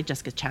the cast, like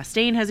Jessica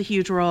Chastain has a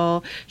huge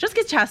role.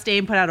 Jessica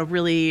Chastain put out a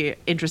really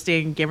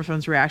interesting Game of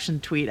Thrones reaction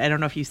tweet. I don't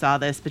know if you saw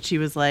this, but she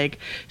was like,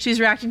 she's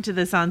reacting to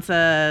the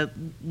Sansa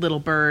little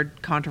bird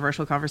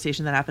controversial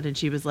conversation that happened, and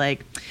she was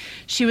like,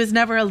 she was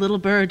never a little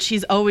bird,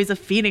 she's always a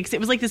phoenix. It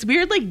was like this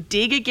weird like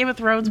dig at Game of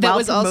Thrones that while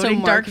was promoting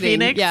also Dark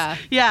Phoenix.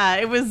 Yeah,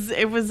 it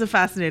was a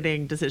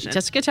fascinating decision.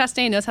 Jessica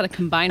Chastain knows how to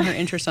combine her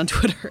interests on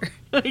Twitter.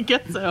 I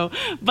guess so.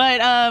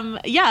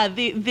 But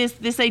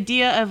this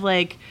idea of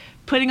like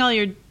putting all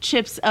your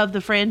chips of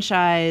the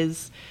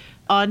franchise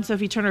on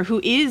Sophie Turner,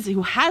 who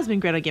has been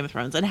great on Game of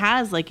Thrones and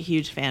has like a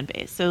huge fan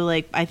base. So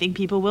like I think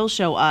people will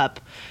show up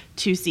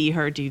to see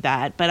her do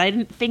that. But I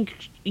didn't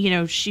think,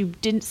 she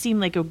didn't seem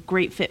like a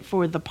great fit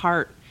for the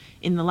part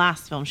in the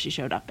last film she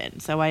showed up in.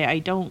 So I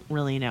don't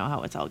really know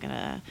how it's all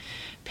gonna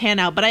pan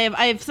out, but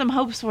I have some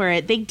hopes for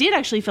it. They did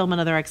actually film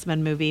another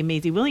X-Men movie.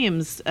 Maisie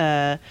Williams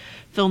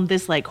filmed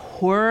this like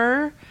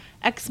horror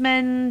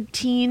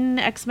teen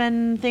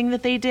X-Men thing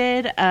that they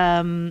did.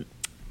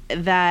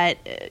 That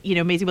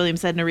Maisie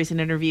Williams said in a recent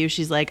interview,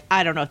 she's like,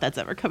 I don't know if that's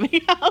ever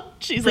coming out.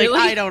 She's really?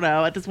 Like, I don't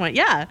know at this point.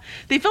 Yeah,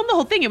 they filmed the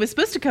whole thing. It was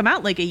supposed to come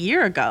out like a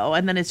year ago,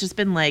 and then it's just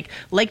been like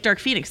Dark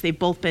Phoenix. They've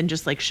both been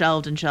just like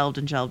shelved.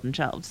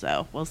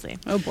 So we'll see.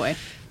 Oh boy.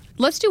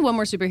 Let's do one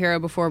more superhero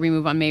before we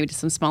move on maybe to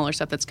some smaller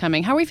stuff that's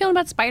coming. How are we feeling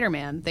about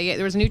Spider-Man?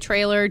 There was a new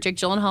trailer. Jake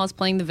Gyllenhaal is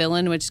playing the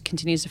villain, which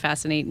continues to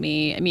fascinate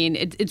me. I mean,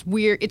 it's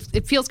weird.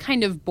 It feels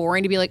kind of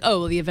boring to be like,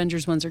 oh, well, the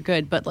Avengers ones are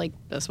good, but like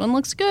this one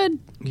looks good.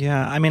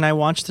 Yeah, I mean, I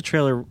watched the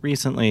trailer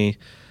recently,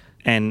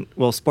 and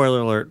well,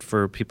 spoiler alert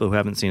for people who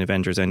haven't seen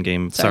Avengers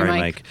Endgame. Sorry,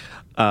 Mike.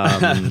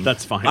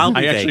 That's fine.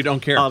 I actually don't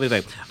care. I'll be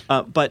vague.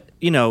 But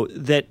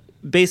that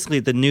basically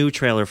the new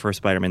trailer for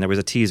Spider-Man, there was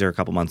a teaser a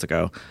couple months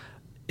ago,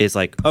 is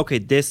like, okay,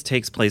 this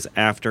takes place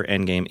after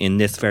Endgame in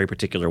this very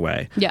particular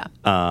way. Yeah.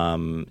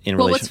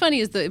 What's funny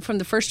is that from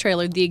the first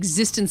trailer, the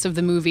existence of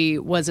the movie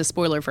was a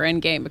spoiler for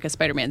Endgame because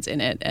Spider-Man's in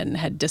it and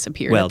had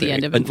disappeared at the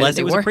end of Infinity Unless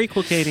it was War. a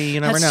prequel, Katie, you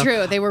never know. That's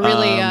true. They were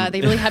really,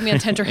 they really had me on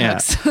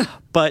tenterhooks. Yeah.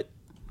 But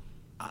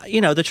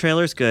the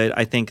trailer's good.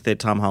 I think that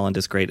Tom Holland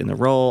is great in the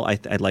role. I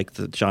like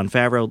that Jon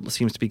Favreau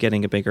seems to be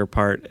getting a bigger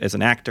part as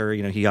an actor.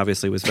 He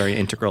obviously was very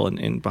integral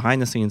in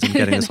behind the scenes and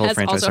getting this whole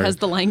franchise also started. has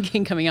The Lion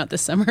King coming out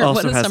this summer.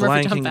 Also what a has summer The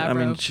Lion for Jon King. Favreau. I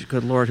mean,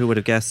 good Lord, who would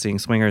have guessed seeing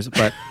Swingers?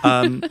 But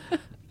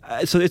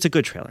so it's a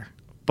good trailer.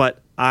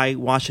 But I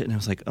watched it and I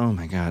was like, oh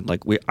my God,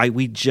 like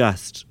we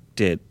just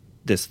did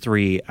this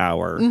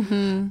 3-hour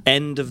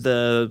end of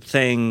the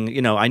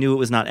thing. I knew it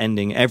was not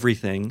ending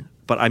everything.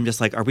 But I'm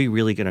just like, are we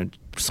really going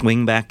to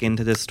swing back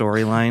into this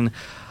storyline?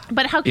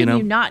 But how can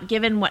you not,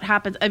 given what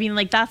happens? I mean,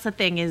 like, that's the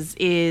thing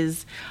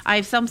is I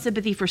have some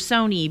sympathy for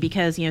Sony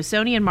because,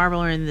 Sony and Marvel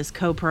are in this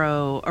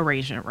co-pro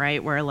arrangement,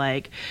 right? Where,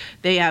 like,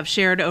 they have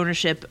shared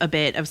ownership a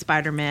bit of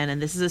Spider-Man,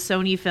 and this is a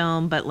Sony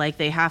film, but, like,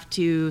 they have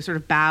to sort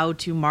of bow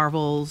to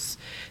Marvel's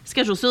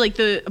schedule. So, like,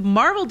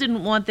 Marvel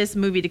didn't want this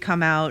movie to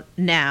come out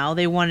now.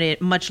 They wanted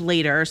it much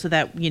later so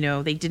that,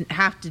 they didn't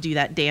have to do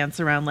that dance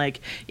around, like,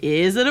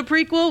 is it a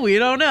prequel? We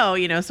don't know,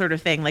 sort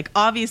of thing. Like,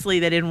 obviously,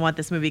 they didn't want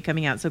this movie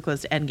coming out so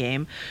close to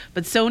Endgame.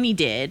 But Sony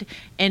did,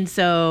 and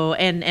so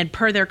and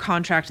per their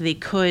contract, they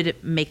could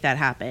make that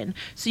happen.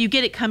 So you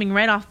get it coming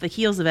right off the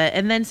heels of it,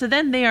 and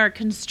then they are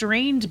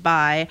constrained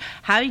by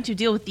having to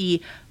deal with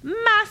the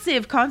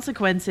massive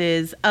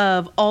consequences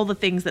of all the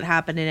things that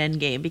happen in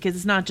Endgame, because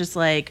it's not just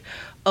like,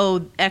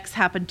 oh, X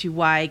happened to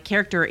Y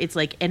character. It's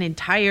like an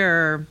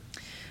entire,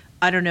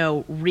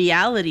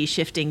 reality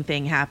shifting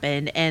thing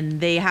happened,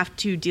 and they have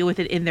to deal with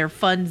it in their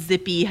fun,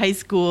 zippy high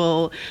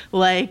school,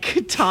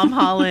 like Tom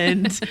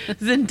Holland,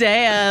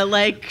 Zendaya,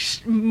 like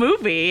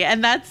movie.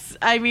 And that's,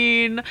 I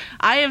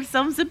have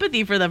some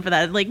sympathy for them for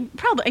that. Like,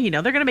 probably,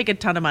 they're going to make a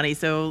ton of money,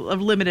 so a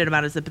limited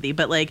amount of sympathy.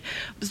 But like,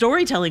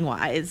 storytelling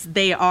wise,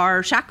 they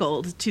are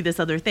shackled to this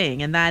other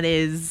thing. And that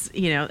is,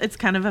 it's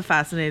kind of a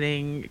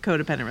fascinating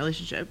codependent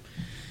relationship.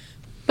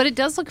 But it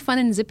does look fun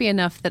and zippy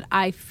enough that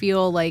I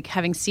feel like,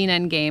 having seen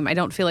Endgame, I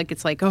don't feel like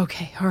it's like,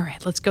 okay, all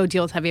right, let's go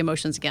deal with heavy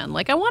emotions again.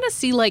 Like, I want to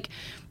see like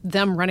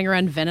them running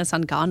around Venice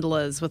on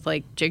gondolas with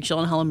like Jake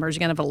Gyllenhaal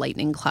emerging out of a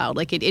lightning cloud.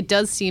 Like, it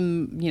does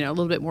seem, a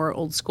little bit more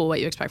old school,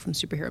 what you expect from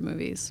superhero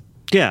movies.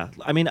 Yeah,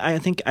 I mean, I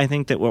think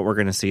that what we're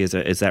going to see is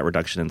that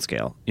reduction in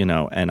scale,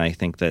 and I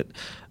think that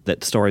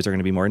stories are going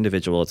to be more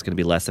individual. It's going to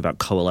be less about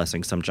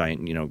coalescing some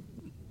giant,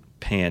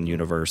 pan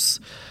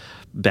universe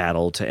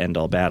battle to end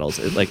all battles,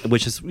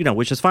 which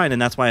is fine,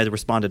 and that's why I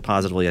responded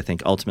positively, I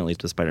think, ultimately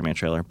to the Spider-Man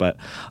trailer. But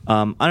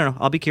I don't know,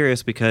 I'll be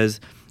curious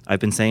because I've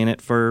been saying it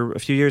for a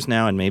few years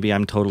now, and maybe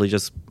I'm totally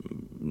just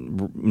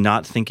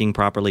not thinking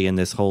properly in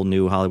this whole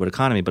new Hollywood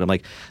economy, but I'm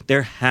like,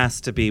 there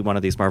has to be one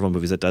of these Marvel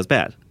movies that does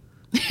bad.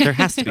 There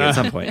has to be at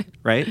some point,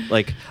 right?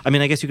 Like, I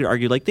mean, I guess you could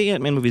argue like the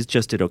Ant-Man movies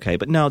just did okay,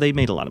 but no, they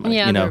made a lot of money.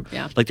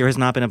 Like, there has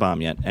not been a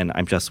bomb yet, and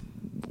I'm just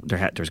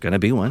there's going to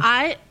be one.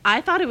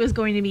 I thought it was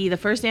going to be the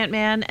first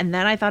Ant-Man, and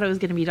then I thought it was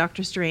going to be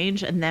Doctor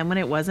Strange, and then when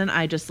it wasn't,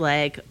 I just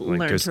learned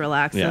to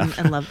relax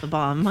and love the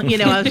bomb. I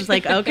was just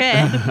like,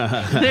 okay,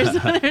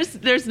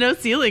 there's no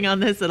ceiling on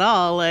this at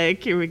all.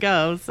 Like, here we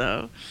go.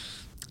 So.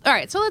 All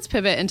right, so let's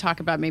pivot and talk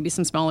about maybe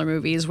some smaller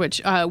movies,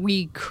 which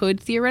we could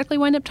theoretically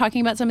wind up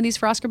talking about some of these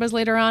for Oscar buzz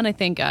later on. I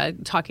think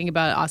talking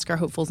about Oscar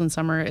hopefuls in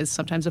summer is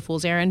sometimes a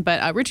fool's errand.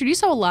 But Richard, you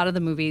saw a lot of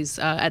the movies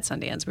at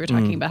Sundance. We were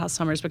talking about how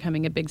summer is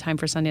becoming a big time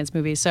for Sundance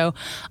movies. So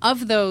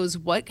of those,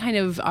 what kind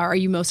of are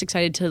you most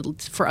excited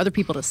for other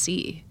people to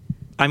see?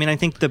 I mean, I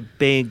think the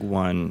big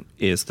one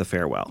is The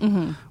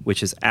Farewell,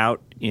 which is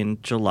out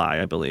in July,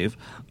 I believe.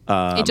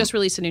 It just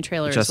released a new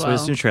trailer as well. Just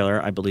released a new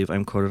trailer. I believe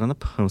I'm quoted on the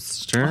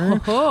poster.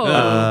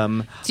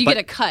 So you get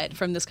a cut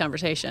from this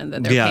conversation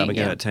that they're paying I'm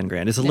you. get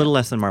 $10,000. It's a little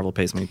less than Marvel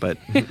pays me, but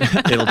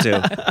it'll do.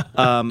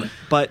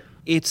 But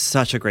it's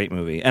such a great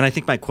movie. And I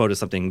think my quote is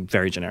something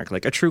very generic,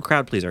 like a true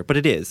crowd pleaser. But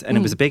it is. And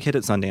it was a big hit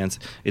at Sundance.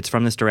 It's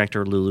from this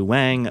director, Lulu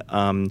Wang.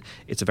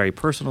 It's a very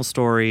personal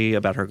story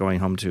about her going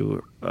home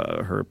to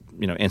her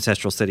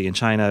ancestral city in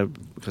China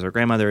because her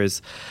grandmother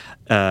is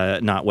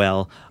not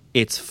well.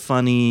 It's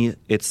funny,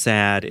 it's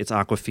sad, it's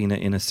Awkwafina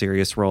in a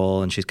serious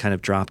role, and she's kind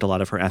of dropped a lot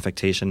of her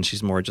affectation.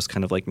 She's more just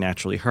kind of like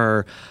naturally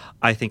her.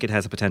 I think it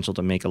has the potential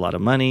to make a lot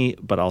of money,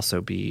 but also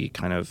be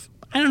kind of,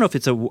 I don't know if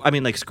it's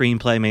like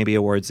screenplay, maybe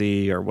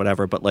awardsy or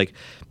whatever, but like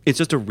it's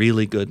just a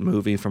really good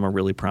movie from a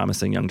really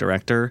promising young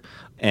director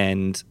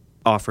and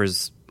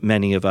offers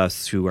many of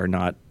us who are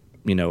not,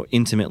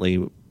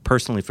 intimately,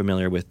 personally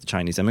familiar with the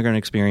Chinese immigrant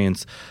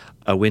experience,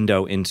 a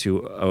window into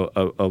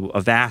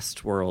a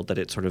vast world that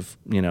it sort of,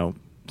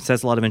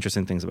 says a lot of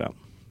interesting things about.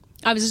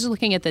 I was just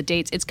looking at the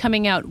dates. It's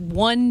coming out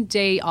one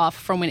day off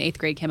from when 8th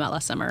Grade came out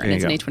last summer, and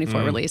it's an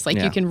A24 release.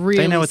 Like, you can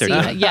really they know what see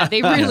they're doing. Yeah,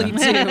 they really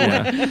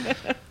do.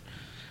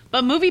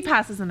 But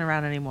MoviePass isn't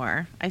around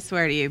anymore. I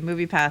swear to you,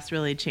 MoviePass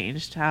really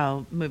changed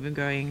how movie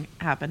going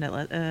happened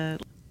at The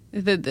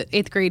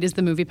 8th Grade is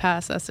the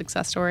MoviePass, a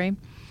success story.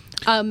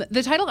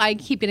 The title I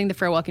keep getting The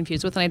Farewell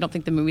confused with, and I don't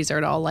think the movies are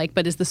at all alike,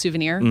 but is The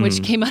Souvenir,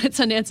 which came out at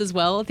Sundance as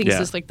well. I think it's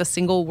just like the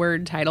single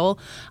word title.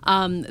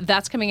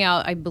 That's coming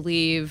out, I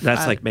believe.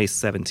 That's like May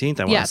 17th,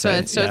 I want to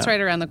say. So it's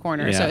right around the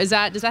corner. Yeah. So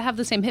does that have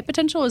the same hit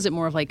potential? Or is it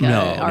more of like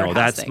No,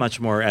 that's much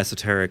more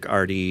esoteric,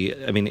 arty.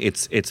 I mean,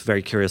 it's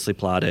very curiously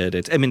plotted.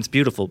 It's a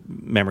beautiful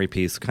memory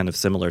piece, kind of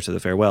similar to The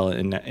Farewell,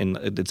 and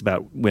it's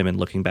about women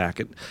looking back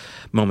at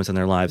moments in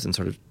their lives and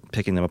sort of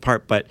picking them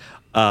apart. But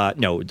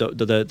no,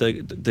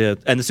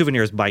 the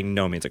Souvenir is by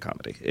no means a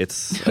comedy.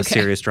 It's a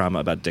serious drama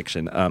about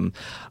addiction.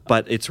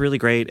 But it's really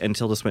great, and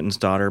Tilda Swinton's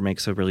daughter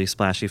makes a really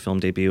splashy film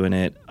debut in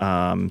it.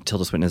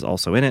 Tilda Swinton is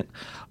also in it.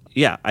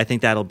 Yeah, I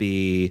think that'll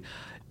be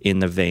in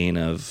the vein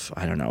of,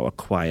 I don't know, A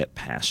Quiet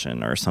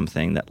Passion or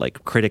something that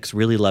like critics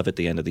really love at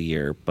the end of the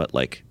year, but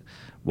like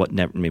what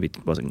maybe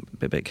wasn't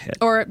a big hit.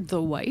 Or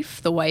The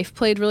Wife. The Wife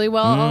played really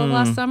well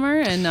last summer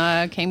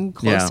and came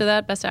close to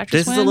that Best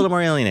Actress This win. is a little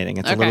more alienating.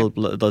 It's the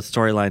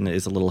storyline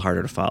is a little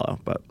harder to follow,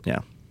 but yeah.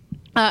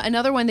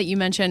 Another one that you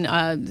mentioned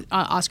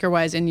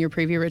Oscar-wise in your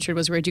preview, Richard,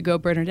 was Where'd You Go,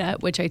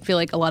 Bernadette, which I feel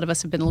like a lot of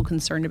us have been a little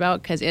concerned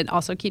about because it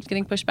also keeps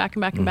getting pushed back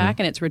and back and back,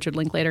 and it's Richard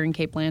Linklater and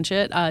Cate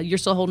Blanchett. You're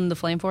still holding the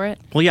flame for it?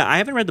 Well, yeah, I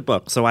haven't read the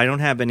book, so I don't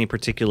have any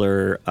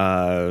particular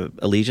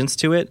allegiance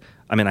to it.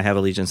 I mean, I have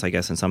allegiance, I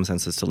guess, in some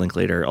senses to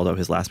Linklater, although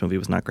his last movie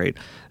was not great,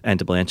 and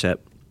to Blanchett.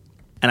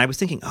 And I was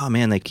thinking, oh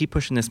man, they keep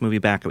pushing this movie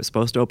back. It was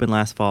supposed to open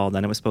last fall,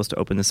 then it was supposed to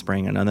open this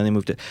spring, and then they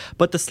moved it.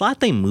 But the slot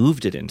they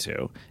moved it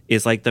into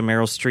is like the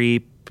Meryl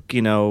Streep, /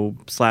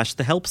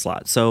 the Help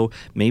slot. So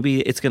maybe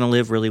it's going to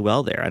live really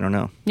well there. I don't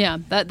know. Yeah,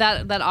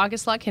 that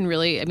August slot can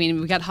really. I mean,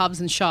 we got Hobbs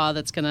and Shaw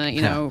that's going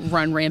to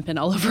run rampant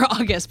all over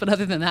August. But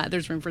other than that,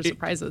 there's room for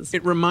surprises.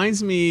 It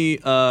reminds me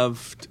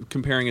of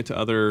comparing it to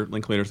other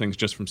Linklater things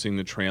just from seeing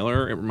the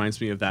trailer. It reminds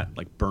me of that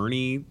like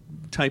Bernie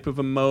type of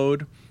a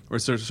mode, or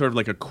sort of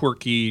like a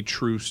quirky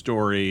true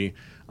story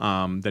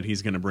that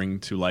he's going to bring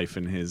to life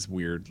in his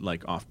weird,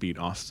 like offbeat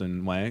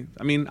Austin way.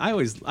 I mean, I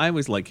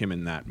always like him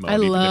in that mode,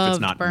 even if it's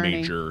not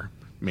Bernie.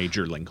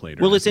 major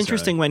Linklater. Well, it's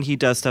interesting when he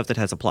does stuff that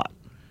has a plot.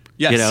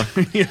 Yes.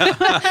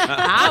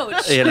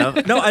 Ouch.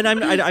 No, and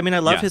I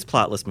love his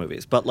plotless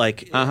movies, but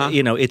like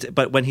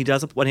but when he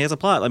has a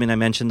plot. I mean, I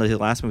mentioned his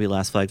last movie,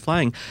 Last Flag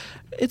Flying.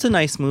 It's a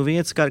nice movie.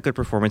 It's got good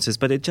performances,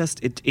 but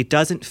it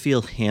doesn't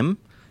feel him.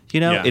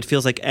 It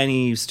feels like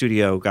any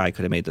studio guy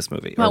could have made this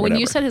movie. Well, or when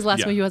whatever. you said his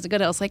last movie wasn't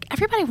good, I was like,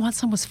 Everybody Wants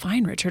Some was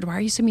fine, Richard. Why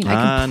are you so mean?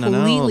 I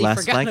completely Last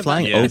forgot Flag about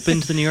Flying it.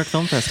 opened the New York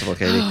Film Festival,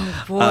 Katie.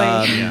 Oh,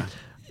 boy.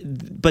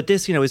 But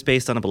this, is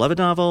based on a beloved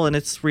novel, and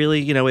it's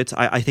really,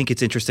 I think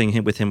it's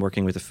interesting with him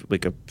working with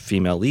a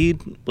female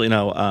lead.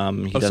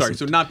 Sorry.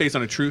 So not based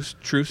on a true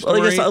story,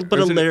 well, I guess, but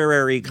a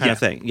literary kind of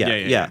thing.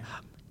 Yeah.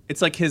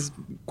 It's like his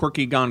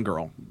quirky Gone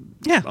Girl.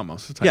 Yeah,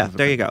 almost. Yeah,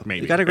 there you go.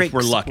 Maybe you got a great. If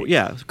we're lucky.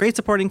 Great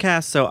supporting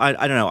cast. So I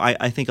don't know.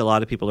 I think a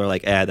lot of people are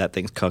like, that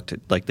thing's cooked.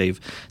 Like they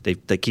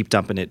keep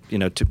dumping it,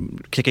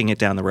 kicking it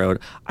down the road.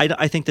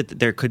 I think that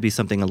there could be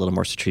something a little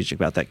more strategic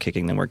about that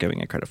kicking than we're giving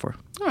it credit for.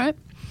 All right.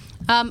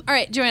 All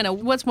right, Joanna,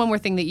 what's one more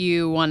thing that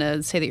you want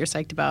to say that you're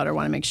psyched about or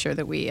want to make sure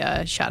that we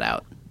shout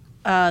out?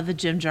 The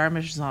Jim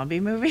Jarmusch zombie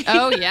movie.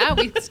 Oh, yeah.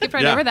 We skipped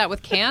right over that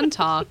with Can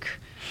Talk.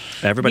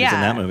 Everybody's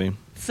in that movie.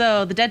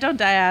 So The Dead Don't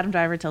Die, Adam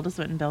Driver, Tilda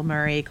Swinton, Bill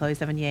Murray, Chloe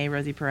Sevigny,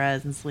 Rosie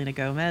Perez, and Selena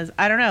Gomez.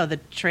 I don't know. The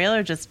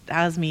trailer just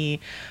has me.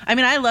 I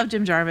mean, I love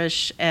Jim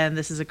Jarmusch, and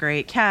this is a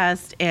great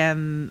cast.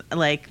 And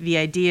like the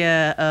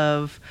idea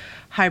of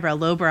highbrow,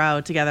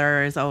 lowbrow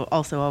together is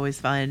also always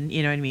fun.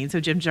 You know what I mean?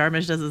 So Jim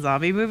Jarmusch does a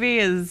zombie movie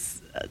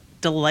is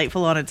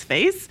delightful on its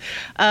face.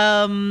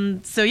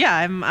 So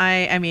yeah,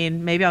 I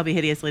mean, maybe I'll be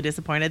hideously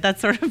disappointed.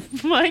 That's sort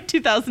of my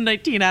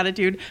 2019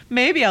 attitude.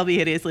 Maybe I'll be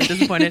hideously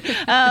disappointed.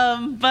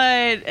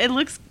 But it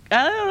looks,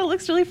 I don't know, it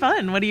looks really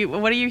fun. What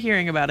are you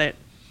hearing about it?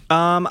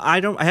 I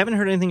haven't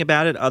heard anything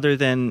about it other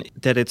than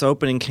that it's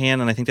open in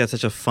Cannes, and I think that's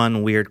such a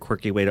fun, weird,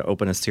 quirky way to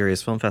open a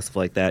serious film festival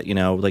like that. You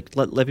know, like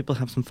let people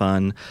have some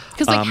fun.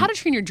 Because like How to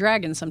Train Your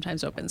Dragon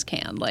sometimes opens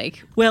Cannes.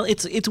 Like, well,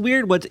 it's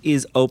weird what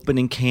is open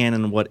in Cannes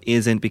and what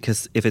isn't,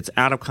 because if it's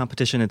out of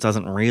competition, it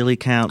doesn't really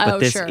count. But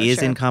this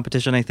is in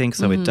competition, I think,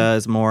 so it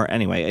does more.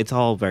 Anyway, it's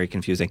all very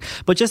confusing.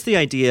 But just the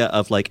idea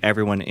of like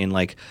everyone in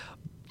like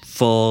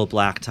full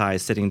black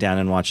ties sitting down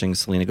and watching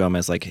Selena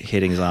Gomez like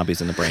hitting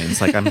zombies in the brains.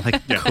 Like, I'm like,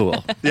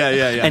 cool. Yeah.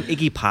 And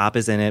Iggy Pop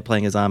is in it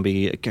playing a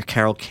zombie.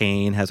 Carol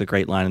Kane has a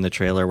great line in the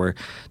trailer where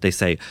they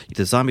say,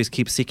 the zombies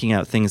keep seeking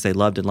out things they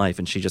loved in life,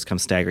 and she just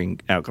comes staggering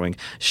out going,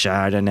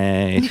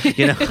 Chardonnay.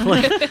 You know?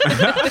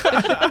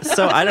 Like,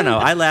 so I don't know.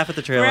 I laugh at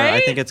the trailer. Right? I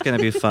think it's going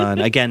to be fun.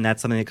 Again,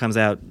 that's something that comes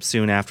out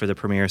soon after the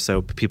premiere,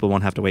 so people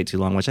won't have to wait too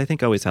long, which I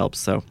think always helps.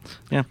 So,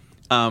 yeah.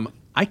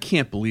 I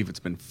can't believe it's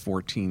been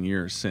 14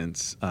 years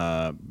since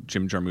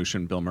Jim Jarmusch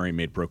and Bill Murray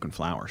made Broken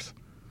Flowers.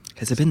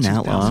 Has it been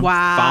that long?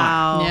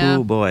 Wow. Yeah.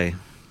 Oh, boy.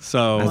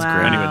 So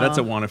anyway, that's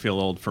a want to feel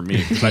old for me,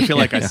 because I feel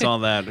like I saw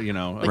that,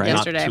 not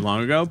yesterday. too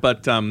long ago.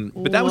 But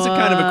that was a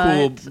kind of a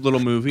cool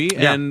little movie,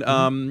 and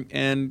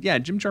yeah,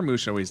 Jim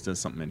Jarmusch always does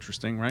something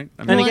interesting, right?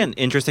 I mean, and again,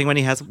 interesting when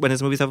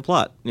his movies have a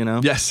plot, you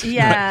know. Yes.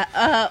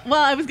 Yeah.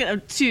 Well, I was gonna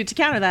to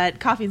counter that.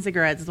 Coffee and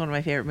Cigarettes is one of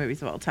my favorite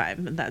movies of all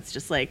time, and that's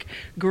just like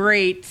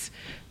great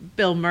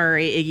Bill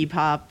Murray, Iggy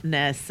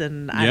Pop-ness,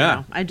 and I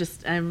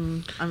don't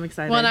know. I'm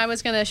excited. Well, and I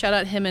was going to shout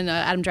out him and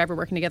Adam Driver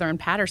working together on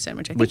Patterson,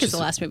 which I think is the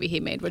last movie he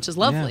made, which is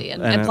lovely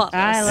and plotless.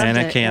 And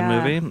a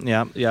Cannes movie.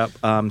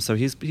 Yeah. So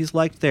he's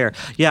liked there.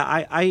 Yeah,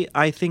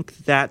 I think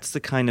that's the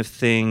kind of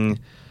thing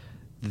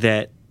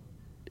that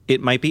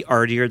it might be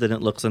artier than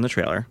it looks in the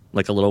trailer,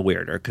 like a little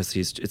weirder, because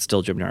it's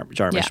still Jim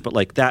Jarmusch. Yeah. But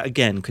like that,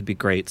 again, could be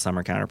great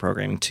summer counter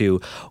programming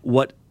to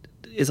what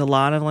is a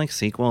lot of like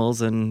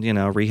sequels and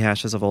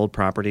rehashes of old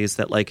properties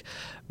that like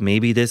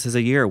maybe this is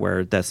a year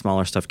where that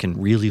smaller stuff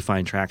can really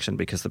find traction,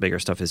 because the bigger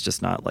stuff is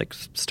just not like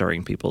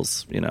stirring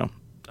people's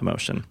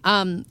emotion.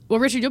 Well,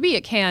 Richard, you'll be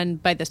at Cannes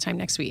by this time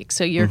next week,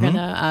 so you're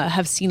gonna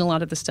have seen a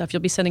lot of the stuff.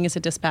 You'll be sending us a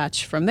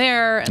dispatch from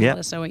there and let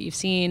us know what you've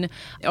seen,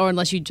 or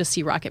unless you just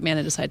see Rocket Man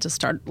and decide to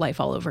start life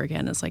all over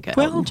again as like a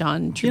Elton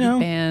John tribute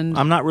band.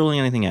 I'm not ruling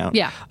anything out.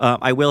 Yeah.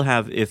 I will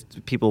have, if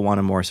people want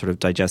a more sort of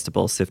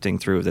digestible sifting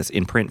through of this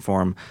in print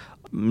form,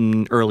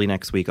 early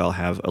next week I'll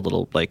have a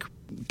little like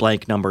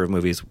blank number of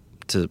movies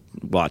to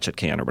watch at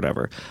Cannes or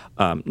whatever.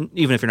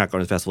 Even if you're not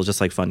going to the festival, just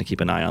like fun to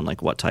keep an eye on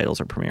like what titles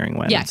are premiering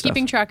when. Yeah,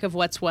 keeping track of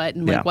what's what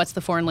and like what's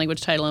the foreign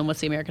language title and what's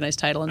the Americanized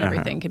title and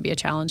everything can be a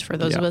challenge for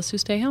those of us who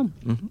stay home.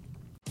 Mm-hmm.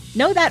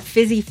 Know that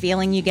fizzy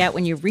feeling you get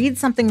when you read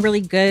something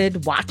really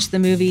good, watch the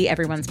movie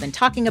everyone's been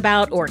talking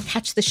about, or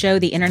catch the show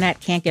the internet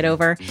can't get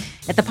over?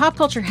 At the Pop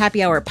Culture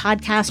Happy Hour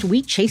podcast,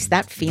 we chase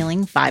that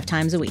feeling 5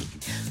 times a week.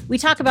 We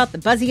talk about the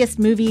buzziest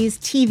movies,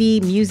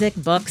 TV, music,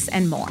 books,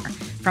 and more.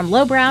 From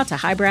lowbrow to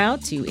highbrow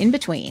to in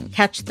between.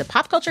 Catch the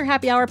Pop Culture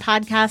Happy Hour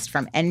podcast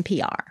from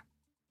NPR.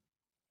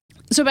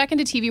 So back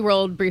into TV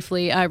world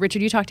briefly,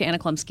 Richard, you talked to Anna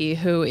Chlumsky,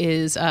 who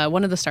is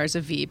one of the stars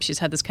of Veep. She's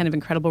had this kind of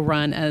incredible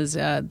run as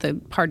the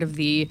part of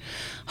the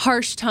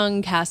harsh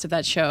tongue cast of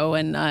that show,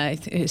 and I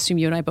assume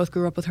you and I both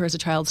grew up with her as a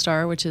child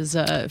star, which is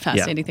a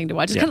fascinating thing to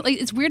watch. It's kind of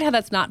like, it's weird how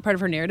that's not part of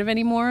her narrative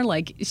anymore.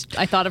 Like,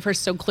 I thought of her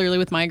so clearly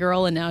with My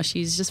Girl, and now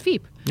she's just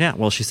Veep. Yeah,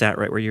 well, she sat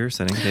right where you were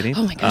sitting, Katie.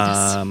 Oh my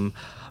goodness.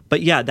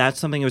 But yeah, that's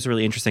something that was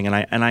really interesting. And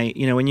I,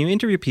 when you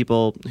interview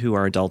people who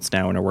are adults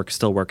now and are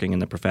still working in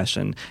the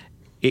profession,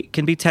 it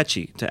can be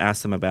touchy to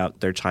ask them about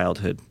their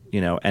childhood,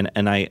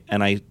 and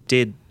I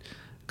did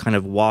kind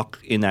of walk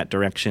in that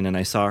direction, and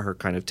I saw her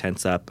kind of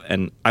tense up,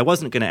 and I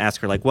wasn't going to ask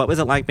her like, what was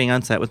it like being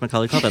on set with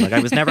Macaulay Culkin? Like, I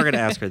was never going to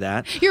ask her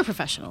that. You're a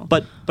professional.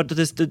 But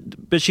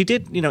she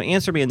did,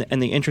 answer me,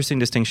 and the interesting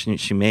distinction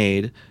she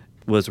made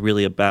was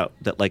really about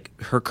that, like,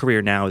 her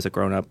career now as a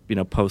grown up,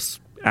 post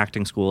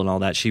acting school and all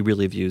that, she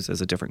really views as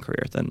a different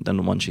career than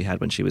the one she had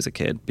when she was a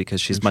kid,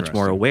 because she's much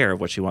more aware of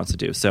what she wants to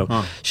do.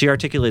 So she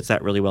articulates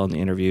that really well in the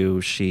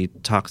interview. She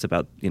talks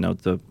about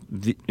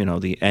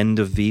the end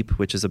of Veep,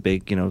 which is a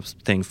big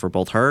thing for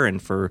both her and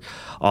for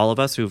all of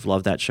us who've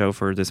loved that show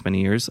for this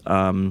many years.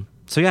 So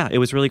yeah, it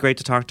was really great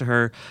to talk to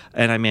her,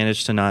 and I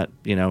managed to not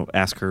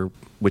ask her,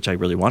 which I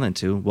really wanted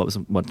to, what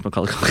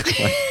Macaulay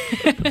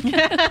Culkin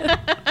like.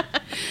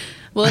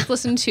 Well, let's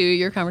listen to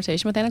your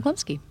conversation with Anna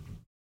Chlumsky.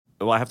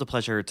 Well, I have the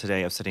pleasure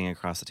today of sitting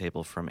across the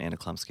table from Anna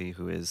Chlumsky,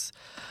 who is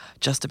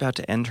just about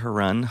to end her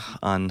run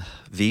on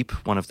Veep,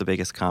 one of the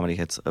biggest comedy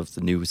hits of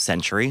the new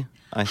century,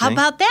 I think. How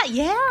about that?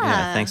 Yeah.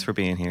 Yeah, thanks for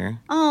being here.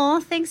 Oh,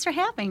 thanks for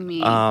having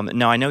me.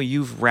 Now, I know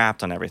you've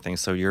wrapped on everything,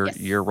 so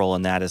your role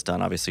in that is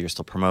done. Obviously, you're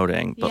still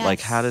promoting. But, like,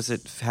 how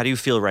do you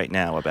feel right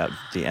now about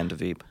the end of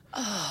Veep?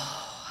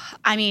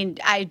 I mean,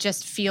 I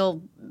just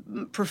feel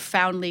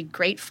profoundly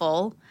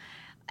grateful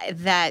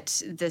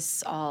that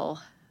this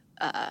all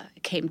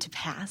came to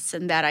pass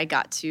and that I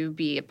got to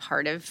be a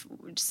part of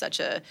such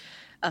a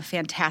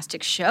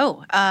fantastic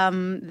show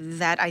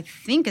that I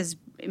think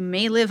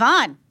may live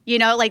on. You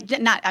know, like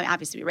not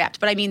obviously be wrapped,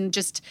 but I mean,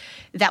 just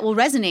that will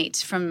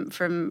resonate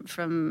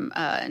from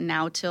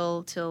now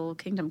till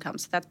Kingdom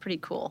Comes. So that's pretty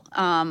cool.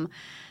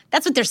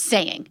 That's what they're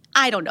saying.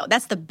 I don't know.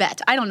 That's the bet.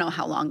 I don't know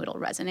how long it'll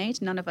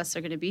resonate. None of us are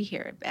going to be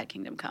here at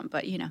Kingdom Come,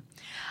 but you know.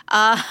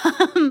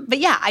 But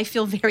yeah, I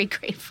feel very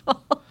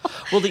grateful.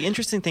 Well, the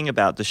interesting thing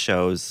about the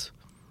show's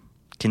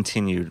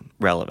continued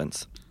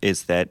relevance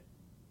is that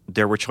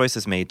there were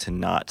choices made to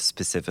not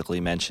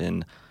specifically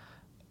mention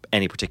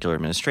any particular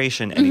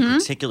administration, any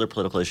particular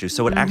political issue.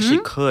 So it actually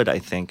could, I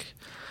think,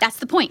 that's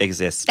the point.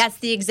 Exist. That's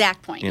the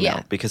exact point. You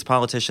know, because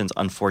politicians,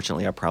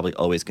 unfortunately, are probably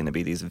always going to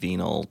be these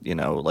venal, you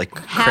know, like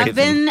have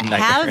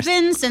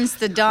been since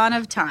the dawn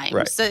of time.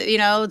 Right. So you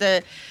know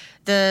the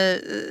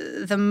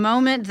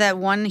moment that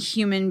one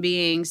human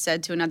being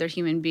said to another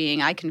human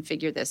being, "I can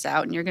figure this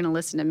out, and you're going to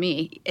listen to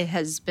me," it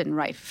has been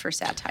rife for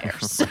satire.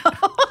 So.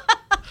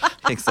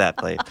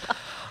 Exactly.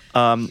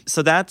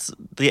 So that's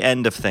the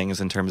end of things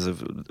in terms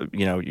of,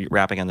 you know,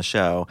 wrapping on the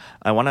show.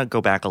 I want to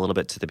go back a little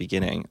bit to the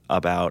beginning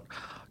about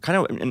kind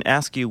of and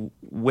ask you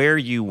where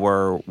you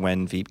were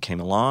when Veep came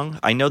along.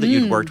 I know that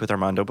you'd worked with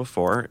Armando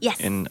before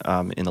in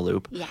The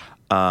Loop. Yeah.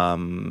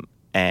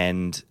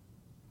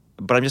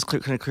 But I'm just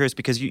kind of curious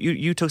because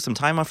you took some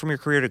time off from your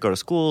career to go to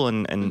school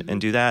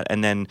and do that.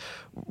 And then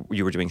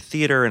you were doing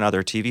theater and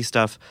other TV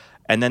stuff.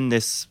 And then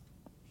this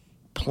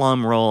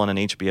plum role on an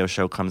HBO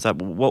show comes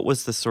up. What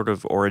was the sort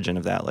of origin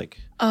of that like?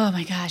 Oh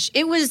my gosh.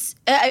 It was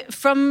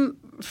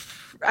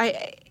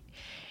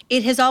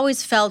it has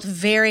always felt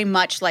very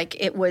much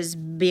like it was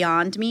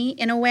beyond me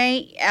in a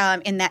way,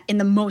 in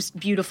the most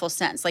beautiful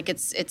sense. Like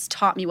it's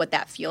taught me what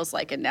that feels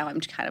like, and now I'm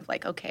kind of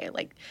like, okay,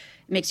 like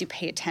it makes you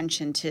pay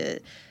attention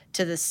to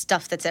the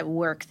stuff that's at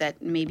work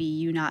that maybe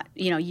you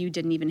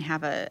didn't even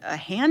have a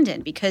hand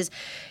in, because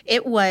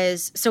it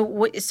was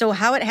so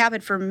how it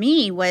happened for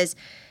me was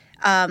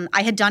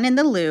I had done In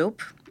the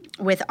Loop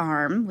with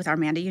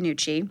Armando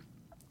Iannucci,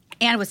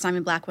 and with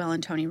Simon Blackwell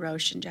and Tony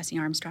Roche and Jesse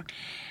Armstrong,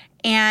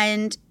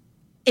 and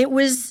it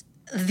was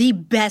the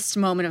best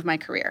moment of my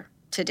career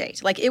to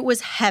date. Like, it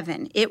was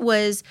heaven. It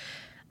was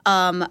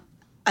a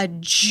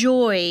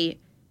joy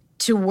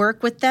to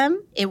work with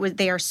them.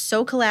 They are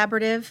so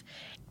collaborative,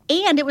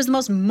 and it was the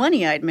most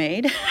money I'd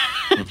made.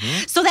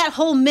 So that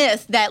whole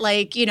myth that,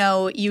 like, you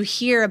know, you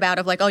hear about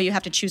of like, oh, you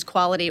have to choose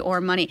quality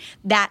or money,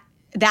 that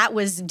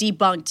was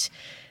debunked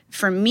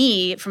for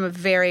me from a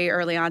very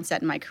early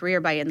onset in my career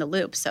by In the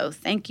Loop. So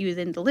thank you,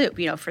 In the Loop,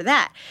 you know, for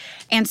that.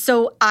 And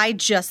so I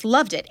just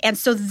loved it. And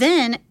so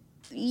then,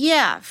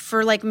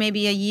 for like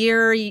maybe a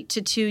year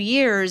to 2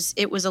 years,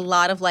 it was a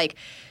lot of like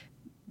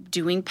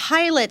doing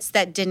pilots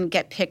that didn't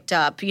get picked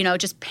up, you know,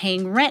 just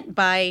paying rent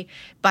by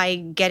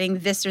getting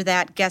this or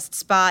that guest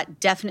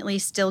spot, definitely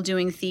still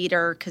doing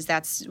theater because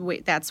that's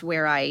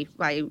where I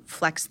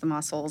flex the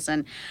muscles,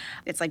 and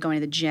it's like going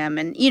to the gym,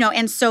 and you know,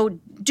 and so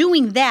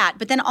doing that,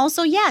 but then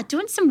also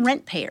doing some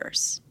rent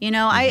payers, you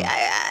know.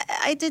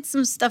 I did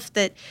some stuff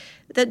that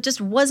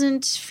just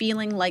wasn't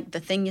feeling like the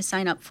thing you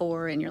sign up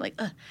for, and you're like,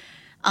 ugh.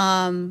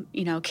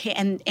 You know,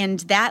 and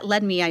that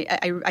led me.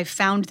 I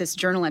found this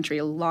journal entry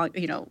a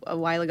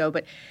while ago,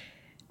 but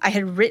I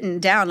had written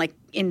down, like,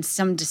 in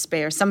some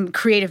despair, some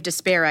creative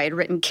despair, I had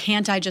written,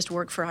 "Can't I just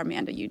work for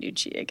Armando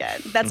Iannucci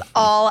again? That's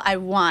all I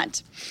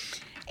want."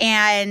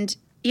 And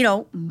you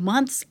know,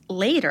 months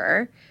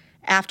later,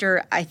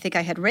 after I think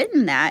I had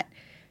written that,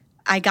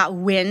 I got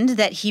wind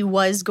that he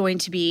was going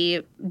to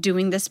be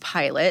doing this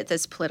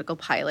political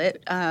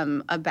pilot,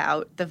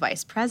 about the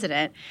vice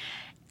president.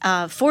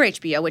 For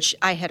HBO, which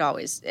I had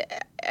always,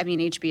 I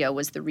mean, HBO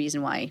was the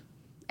reason why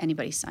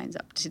anybody signs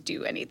up to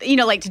do anything, you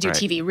know, like to do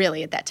TV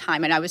really at that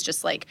time. And I was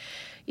just like,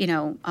 you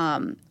know,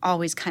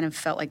 always kind of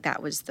felt like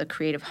that was the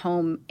creative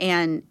home.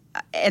 And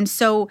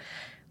so,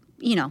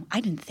 you know,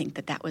 I didn't think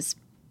that was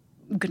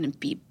going to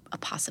be a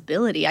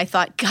possibility. I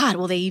thought, God,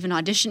 will they even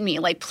audition me?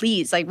 Like,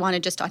 please, I want to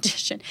just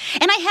audition.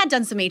 And I had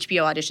done some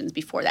HBO auditions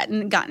before that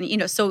and gotten, you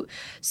know, so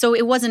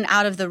it wasn't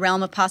out of the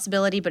realm of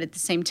possibility, but at the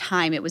same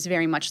time, it was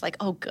very much like,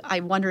 oh, I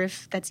wonder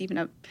if that's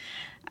even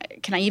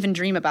can I even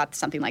dream about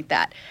something like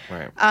that?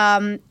 Right.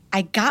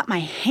 I got my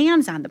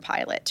hands on the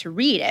pilot to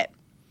read it.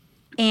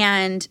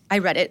 And I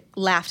read it,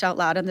 laughed out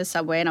loud on the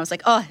subway, and I was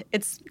like, oh,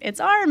 it's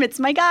Arm, it's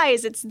my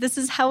guys, this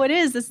is how it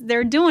is,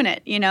 they're doing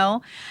it, you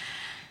know?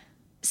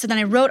 So then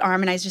I wrote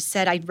Arm, and I just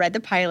said, I read the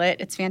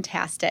pilot. It's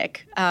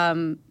fantastic.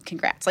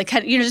 Congrats. Like,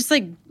 you know, just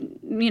like,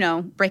 you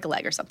know, break a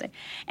leg or something.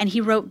 And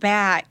he wrote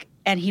back,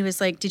 and he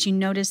was like, "Did you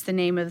notice the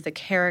name of the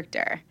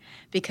character?"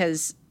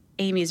 Because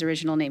Amy's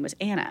original name was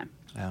Anna.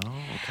 Oh,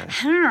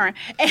 okay.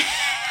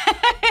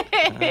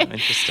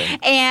 Interesting.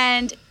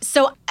 And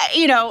so,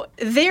 you know,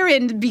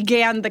 therein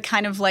began the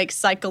kind of like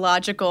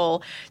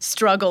psychological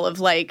struggle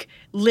of like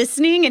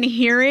listening and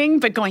hearing,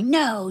 but going,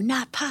 no,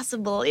 not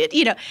possible.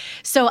 You know,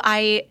 so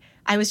I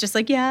was just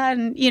like, yeah,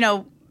 and you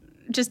know,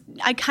 just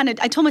I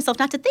told myself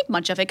not to think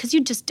much of it because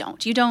you just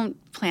don't. You don't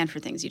plan for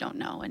things you don't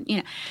know, and you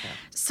know. Yeah.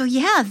 So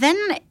yeah, then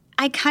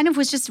I kind of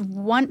was just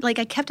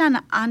I kept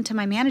on to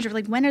my manager,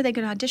 like, when are they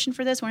going to audition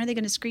for this? When are they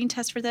going to screen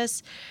test for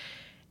this?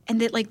 And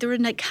that like there were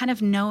like kind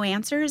of no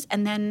answers,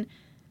 and then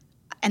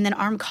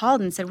Arm called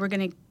and said, we're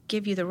going to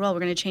give you the role. We're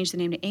going to change the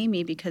name to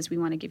Amy because we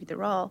want to give you the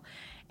role.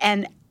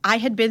 And I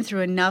had been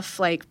through enough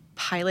like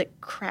pilot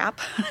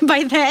crap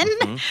by then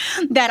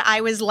that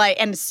I was like,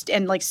 and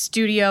like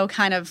studio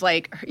kind of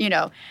like, you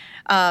know,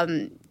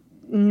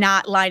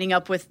 not lining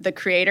up with the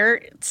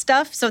creator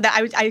stuff. So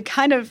that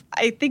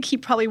I think he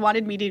probably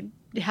wanted me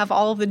to have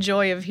all of the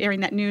joy of hearing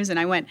that news. And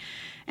I went,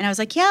 and I was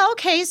like, yeah,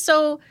 okay.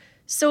 So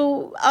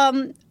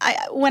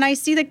when I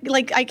see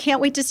I can't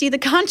wait to see the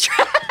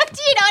contract.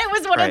 You know, it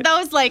was one of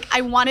those, like,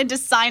 I wanted to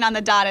sign on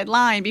the dotted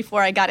line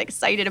before I got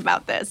excited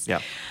about this.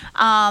 Yeah.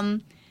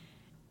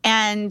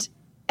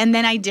 And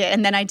then I did.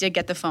 And then I did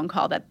get the phone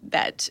call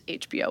that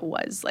HBO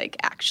was, like,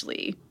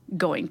 actually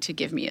going to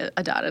give me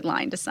a dotted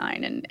line to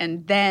sign.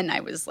 And then I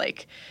was,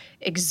 like,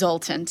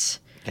 exultant.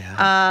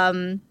 Yeah.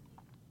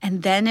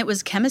 And then it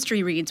was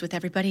chemistry reads with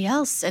everybody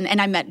else.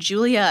 And I met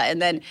Julia.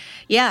 And then,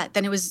 yeah,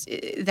 then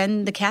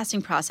the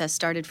casting process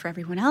started for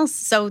everyone else.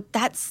 So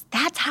that's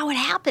how it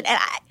happened. And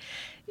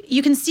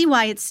you can see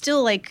why it's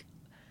still, like,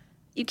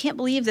 you can't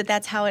believe that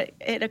that's how it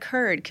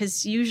occurred.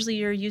 Because usually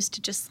you're used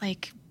to just,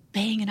 like,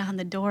 banging on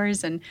the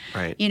doors and,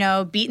 you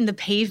know, beating the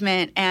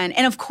pavement. And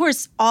of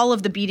course, all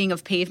of the beating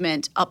of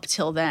pavement up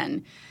till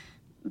then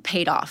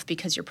paid off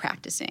because you're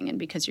practicing and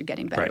because you're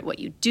getting better at what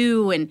you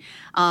do. And,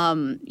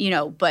 you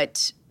know,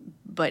 but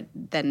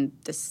then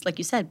this, like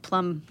you said,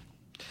 plum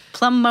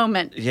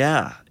moment.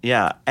 Yeah,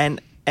 yeah.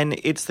 And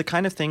it's the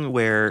kind of thing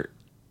where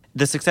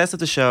the success of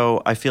the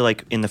show, I feel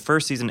like in the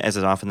first season, as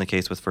is often the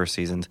case with first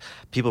seasons,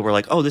 people were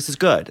like, oh, this is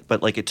good.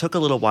 But like it took a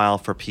little while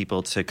for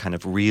people to kind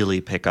of really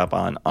pick up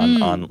on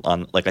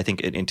like, I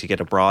think, and to get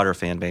a broader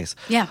fan base.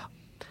 Yeah.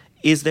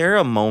 Is there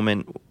a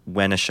moment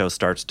when a show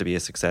starts to be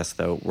a success,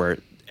 though, where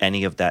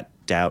any of that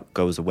doubt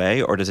goes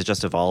away? Or does it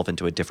just evolve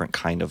into a different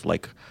kind of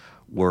like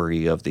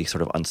worry of the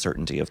sort of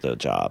uncertainty of the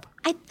job?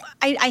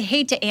 I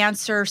hate to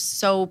answer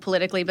so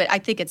politically, but I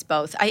think it's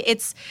both.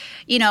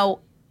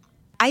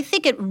 I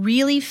think it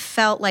really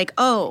felt like,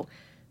 oh,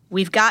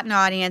 we've got an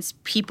audience,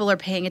 people are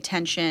paying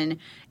attention,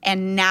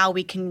 and now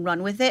we can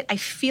run with it. I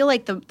feel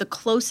like the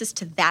closest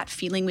to that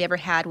feeling we ever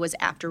had was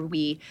after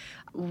we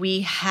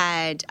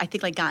had, I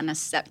think, like gotten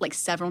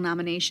several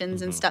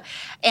nominations and stuff.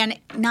 And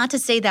not to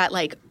say that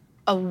like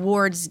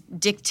awards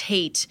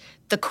dictate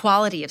the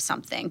quality of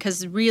something,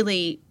 because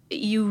really,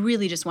 you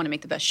really just want to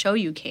make the best show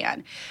you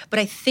can. But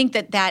I think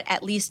that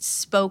at least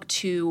spoke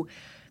to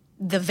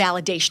the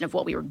validation of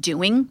what we were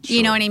doing. Sure.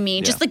 You know what I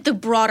mean? Yeah. Just like the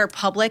broader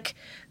public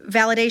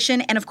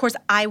validation. And of course,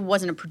 I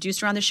wasn't a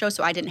producer on the show,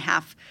 so I didn't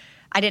have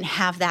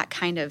that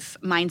kind of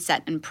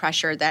mindset and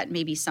pressure that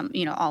maybe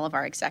all of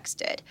our execs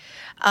did.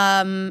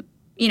 And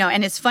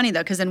it's funny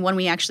though, because then when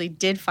we actually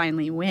did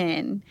finally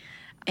win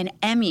an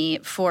Emmy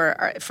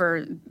for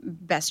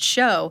Best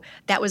Show,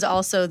 that was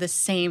also the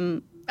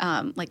same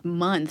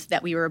month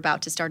that we were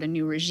about to start a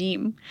new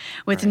regime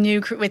with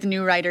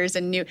new writers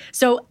and new.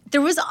 So there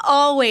was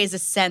always a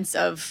sense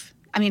of,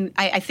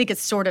 I think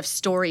it's sort of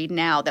storied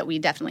now that we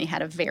definitely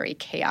had a very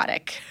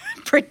chaotic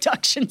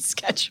production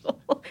schedule.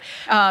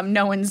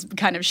 No one's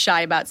kind of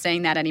shy about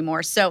saying that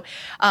anymore. So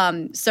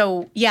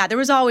yeah, there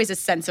was always a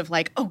sense of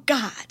like, oh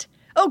God.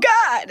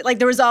 Like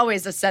there was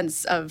always a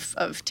sense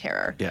of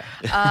terror. Yeah.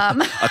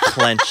 A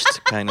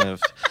clenched kind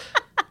of.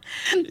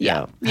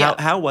 Yeah.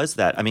 How was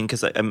that? I mean,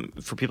 because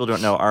for people who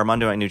don't know,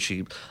 Armando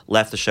Iannucci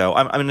left the show.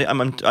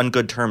 I'm on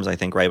good terms, I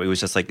think, right? But it was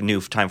just like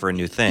time for a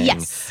new thing.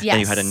 Yes. And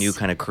you had a new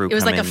kind of crew come in. It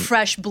was like a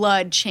fresh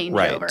blood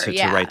changeover. Right,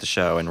 to write the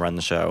show and run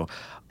the show.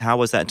 How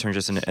was that in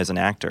terms of as an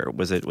actor?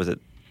 Was it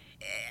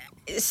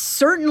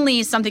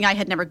certainly something I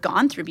had never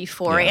gone through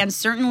before, and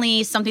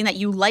certainly something that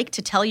you like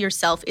to tell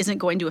yourself isn't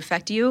going to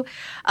affect you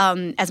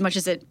as much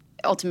as it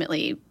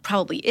ultimately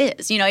probably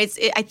is.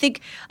 I think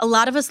a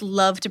lot of us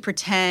love to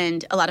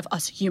pretend, a lot of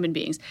us human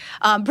beings,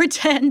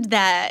 pretend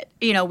that,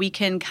 we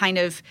can kind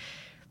of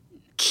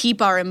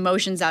keep our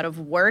emotions out of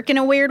work in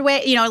a weird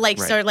way,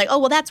 sort of like, oh,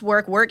 well, that's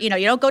work, you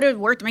don't go to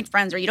work to make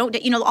friends, or you don't,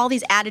 all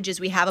these adages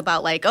we have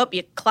about like, oh,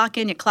 you clock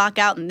in, you clock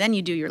out, and then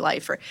you do your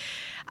life.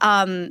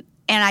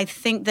 And I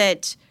think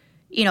that,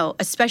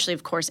 especially,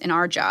 of course, in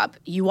our job,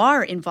 you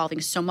are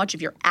involving so much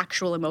of your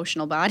actual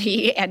emotional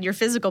body and your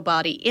physical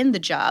body in the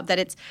job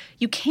that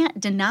you can't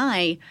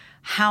deny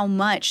how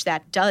much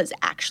that does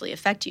actually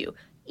affect you.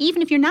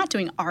 Even if you're not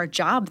doing our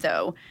job,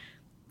 though,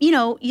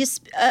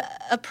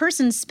 a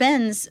person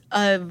spends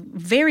a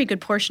very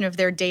good portion of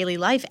their daily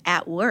life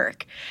at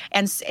work,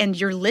 and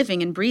you're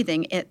living and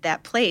breathing at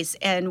that place.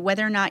 And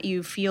whether or not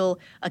you feel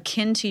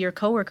akin to your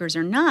coworkers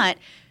or not,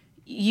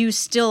 you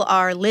still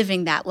are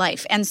living that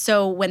life. And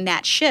so when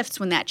that shifts,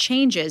 when that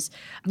changes,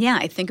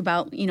 I think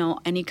about,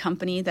 any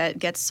company that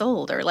gets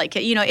sold, or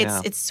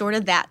it's sort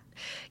of that,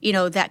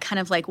 that kind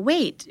of like,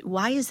 wait,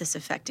 why is this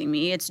affecting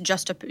me? It's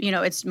just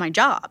it's my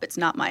job. It's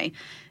not my,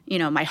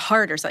 my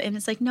heart or something. And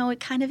it's like, no, it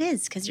kind of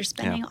is, because you're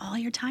spending all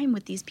your time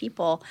with these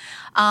people.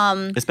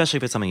 Especially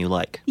if it's something you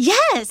like.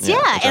 Yes.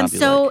 Yeah. And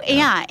so,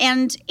 like.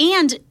 And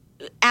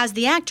as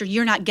the actor,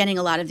 you're not getting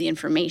a lot of the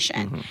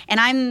information. Mm-hmm.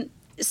 And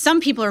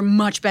some people are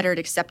much better at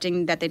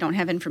accepting that they don't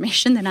have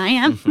information than I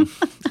am.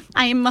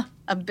 I'm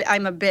a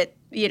bit,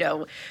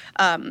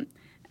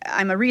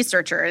 I'm a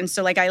researcher, and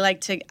so I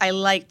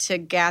like to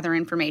gather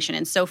information.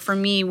 And so for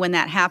me, when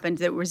that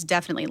happened, it was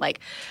definitely like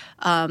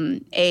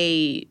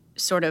a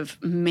sort of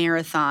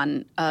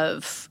marathon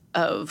of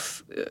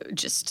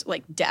just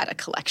like data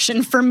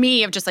collection for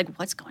me, of just like,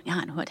 what's going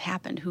on, what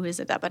happened, who is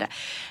it, that,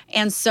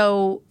 and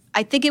so.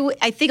 I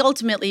think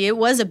ultimately it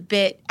was a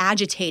bit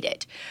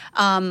agitated.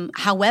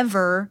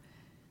 However,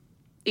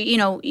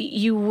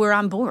 you were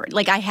on board.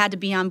 Like, I had to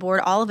be on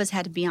board. All of us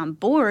had to be on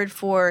board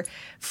for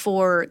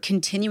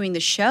continuing the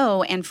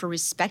show and for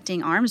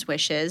respecting Arm's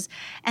wishes,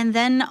 and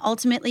then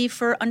ultimately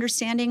for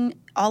understanding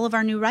all of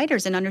our new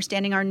writers and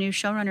understanding our new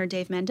showrunner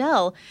Dave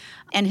Mandel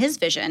and his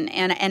vision,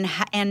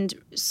 and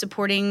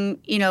supporting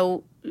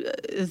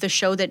the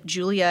show that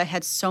Julia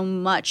had so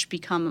much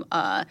become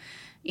a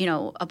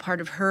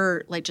part of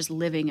her, like, just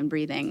living and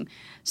breathing.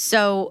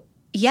 So,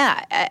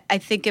 I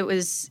think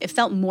it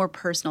felt more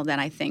personal than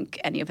I think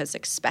any of us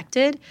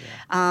expected.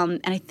 Yeah. And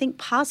I think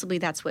possibly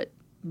that's what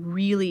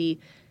really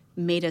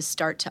made us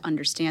start to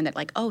understand that,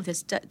 like, oh,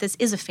 this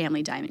is a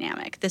family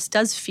dynamic. This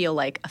does feel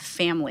like a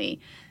family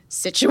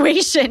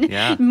situation,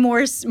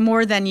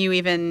 more than you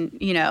even,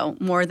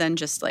 more than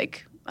just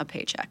like a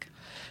paycheck.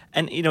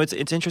 And it's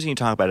interesting you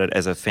talk about it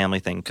as a family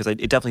thing, because it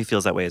definitely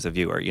feels that way as a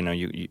viewer.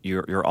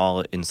 You're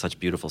all in such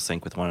beautiful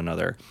sync with one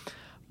another.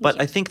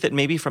 But I think that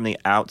maybe from the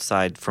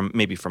outside, from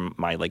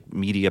my like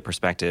media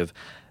perspective,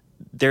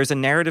 there's a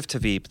narrative to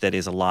Veep that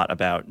is a lot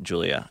about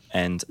Julia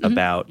and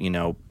about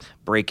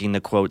breaking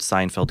the quote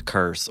Seinfeld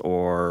curse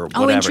or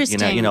whatever.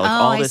 Interesting.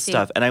 All this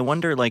stuff. And I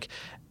wonder, like,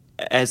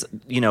 as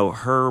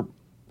her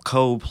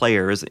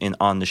co-players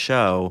on the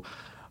show,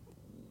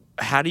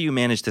 how do you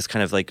manage this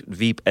kind of like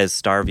Veep as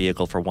star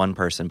vehicle for one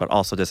person, but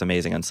also this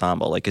amazing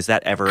ensemble? Like, is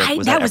that ever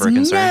was that ever a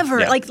concern?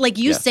 Never like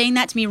you saying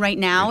that to me right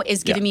now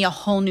is giving me a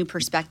whole new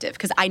perspective,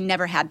 because I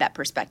never had that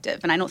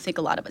perspective, and I don't think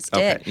a lot of us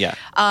did. Okay. Yeah.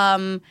 I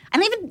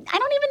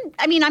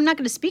mean, I'm not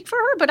going to speak for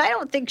her, but I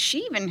don't think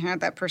she even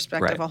had that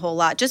perspective a whole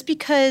lot, just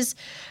because.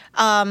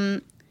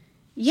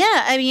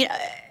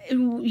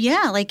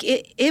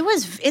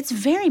 It's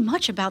very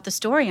much about the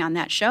story on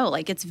that show.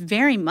 Like, it's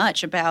very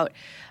much about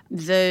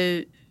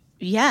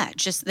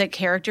just the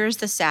characters,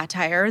 the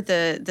satire,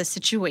 the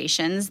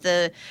situations,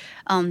 the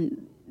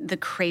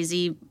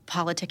crazy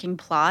politicking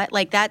plot.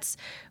 Like,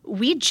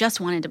 we just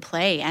wanted to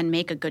play and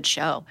make a good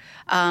show.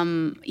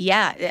 I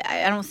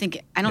don't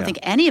think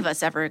any of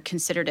us ever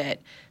considered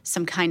it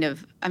some kind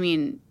of,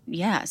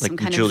 some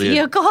kind of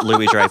vehicle.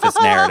 Louis Dreyfus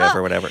narrative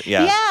or whatever.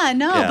 Yeah. Yeah,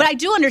 no. Yeah. But I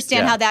do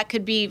understand how that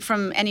could be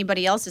from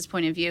anybody else's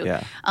point of view,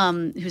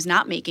 who's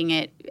not making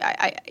it.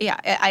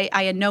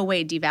 I in no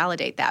way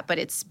devalidate that,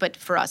 but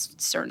for us,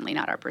 it's certainly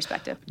not our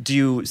perspective. Do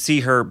you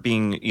see her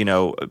being,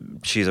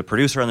 she's a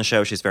producer on the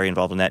show, she's very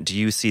involved in that. Do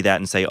you see that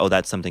and say, oh,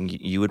 that's something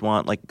you would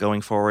want, like,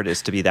 going forward,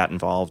 is to be that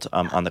involved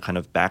on the kind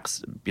of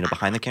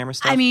behind the camera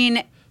stuff? I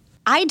mean,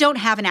 I don't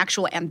have an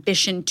actual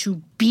ambition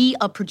to be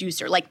a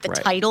producer, like the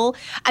title.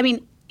 I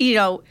mean,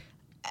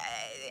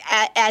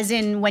 as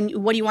in what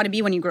do you want to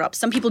be when you grow up?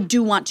 Some people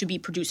do want to be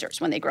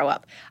producers when they grow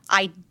up.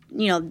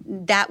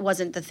 That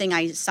wasn't the thing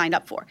I signed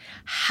up for.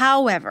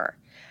 However,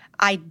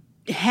 I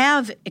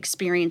have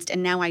experienced,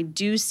 and now I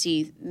do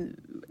see,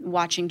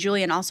 watching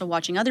Julia and also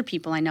watching other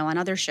people I know on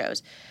other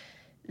shows,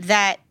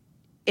 that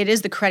it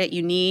is the credit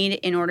you need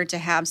in order to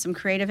have some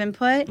creative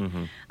input.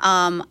 Mm-hmm.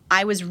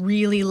 I was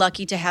really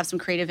lucky to have some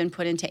creative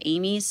input into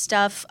Amy's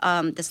stuff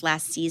this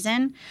last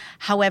season.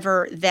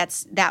 However,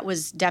 that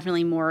was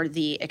definitely more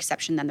the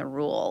exception than the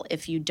rule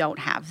if you don't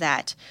have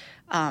that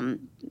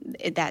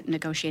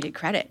negotiated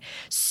credit.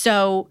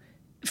 So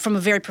from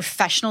a very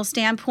professional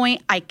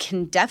standpoint, I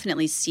can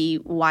definitely see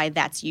why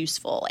that's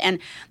useful. And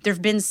there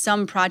have been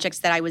some projects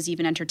that I was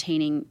even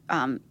entertaining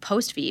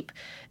post-Veep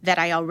that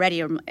I already,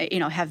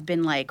 have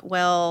been like,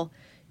 well,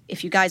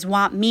 if you guys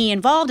want me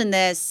involved in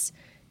this,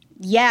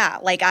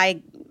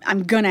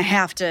 I'm gonna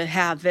have to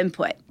have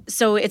input.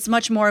 So it's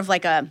much more of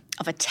like a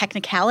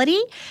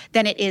technicality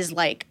than it is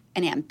like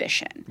an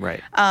ambition.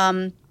 Right.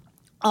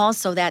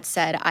 Also, that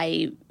said,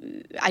 I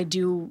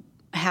do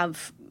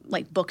have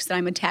like books that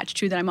I'm attached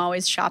to that I'm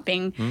always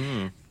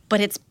shopping,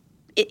 but it's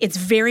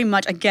very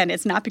much, again,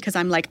 it's not because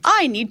I'm like,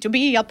 I need to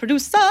be a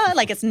producer.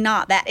 Like, it's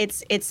not that.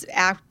 It's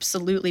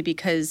absolutely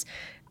because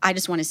I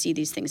just want to see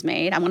these things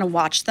made. I want to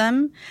watch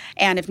them.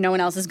 And if no one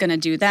else is going to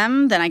do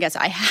them, then I guess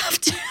I have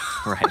to.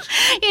 Right.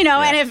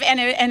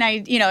 And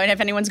if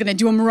anyone's going to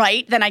do them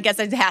right, then I guess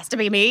it has to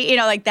be me.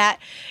 Like that.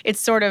 It's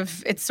sort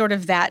of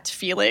that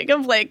feeling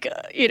of like,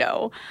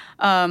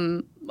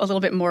 a little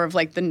bit more of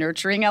like the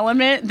nurturing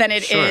element than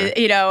it is,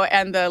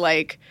 and the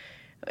like,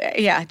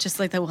 just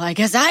like the, well, I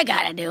guess I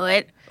got to do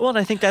it. Well, and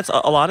I think that's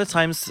a lot of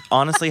times,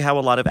 honestly, how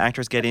a lot of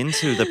actors get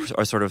into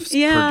the sort of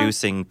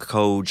producing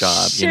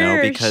co-job,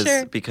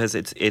 because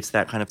it's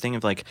that kind of thing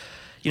of like,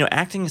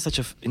 acting is such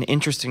an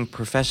interesting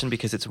profession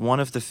because it's one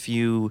of the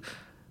few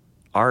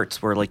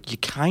arts where like you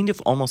kind of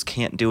almost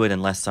can't do it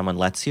unless someone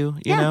lets you,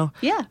 you know?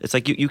 Yeah. It's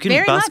like you can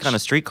Very busk much. on a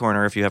street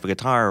corner if you have a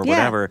guitar or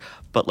whatever,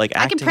 but like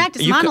acting... I can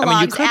practice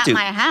monologues at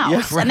my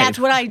house, and that's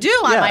what I do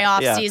on my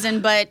off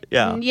season, but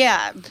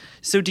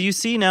So do you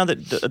see now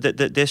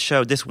that this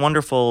show, this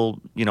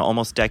wonderful,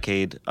 almost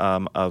decade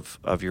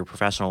of your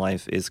professional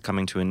life is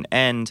coming to an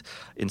end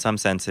in some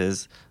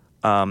senses?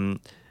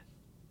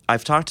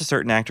 I've talked to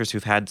certain actors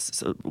who've had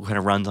kind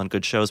of runs on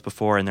good shows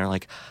before, and they're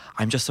like,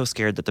 I'm just so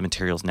scared that the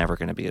material's never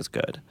going to be as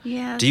good.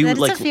 Yeah, do you, that's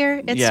like, a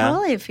fear. It's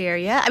totally a fear,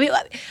 yeah. I mean,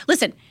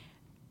 listen,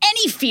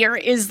 any fear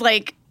is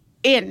like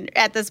in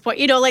at this point,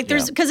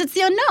 there's, because it's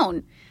the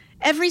unknown.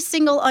 Every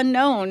single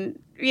unknown,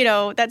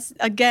 that's,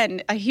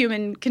 again, a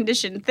human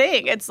condition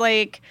thing. It's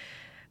like,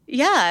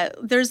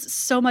 there's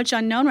so much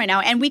unknown right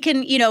now, and we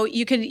can,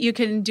 you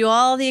can do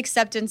all the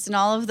acceptance and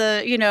all of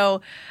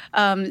the,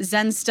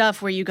 Zen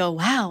stuff where you go,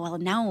 wow, well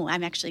now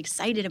I'm actually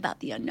excited about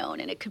the unknown,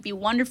 and it could be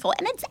wonderful,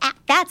 and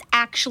that's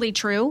actually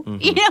true.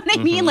 Mm-hmm. You know what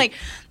I mean? Like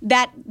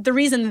that. The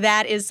reason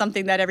that is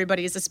something that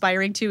everybody is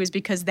aspiring to is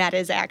because that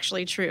is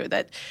actually true.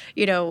 That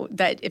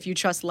that if you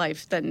trust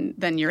life,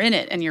 then you're in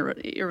it, and your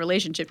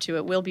relationship to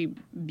it will be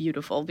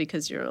beautiful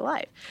because you're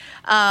alive.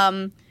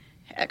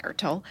 Eckhart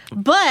Tolle.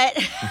 But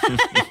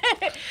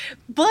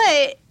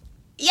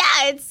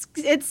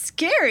it's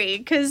scary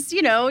because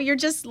you're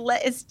just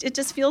it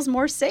just feels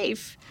more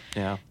safe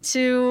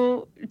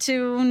to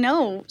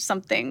know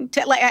something.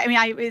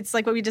 It's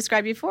like what we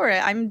described before.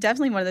 I'm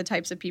definitely one of the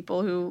types of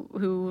people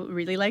who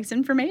really likes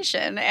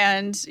information,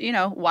 and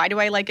why do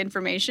I like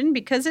information?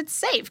 Because it's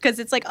safe. Because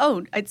it's like,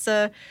 oh, it's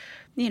a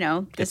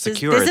this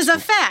is a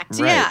fact.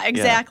 Right. Yeah,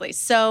 exactly. Yeah.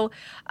 So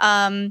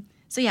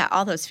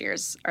all those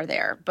fears are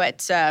there,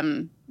 but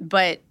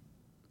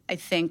I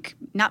think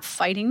not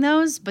fighting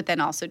those, but then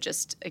also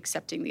just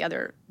accepting the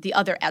other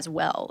as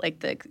well, like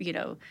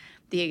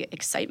the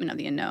excitement of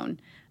the unknown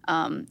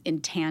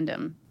in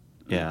tandem.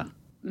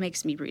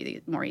 Makes me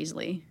breathe more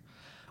easily.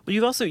 Well,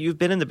 you've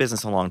been in the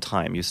business a long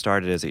time. You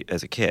started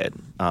as a kid,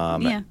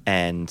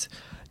 and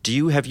do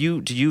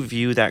you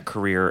view that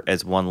career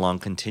as one long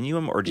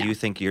continuum, or do you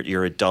think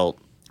your adult?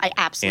 I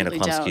absolutely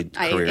don't.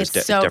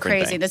 It's so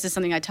crazy. This is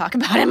something I talk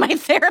about in my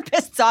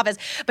therapist's office.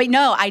 But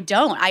no, I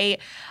don't.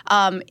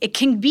 It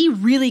can be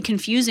really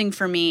confusing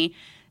for me.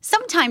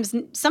 Sometimes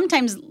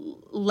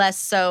less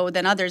so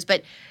than others.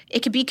 But it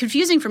could be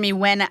confusing for me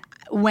when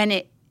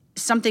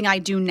something I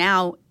do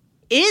now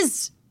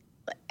is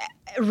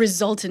a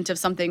resultant of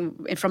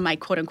something from my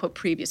quote unquote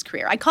previous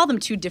career. I call them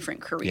two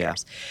different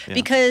careers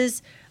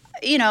because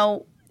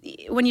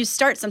when you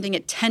start something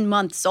at 10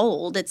 months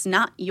old, it's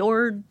not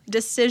your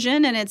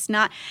decision,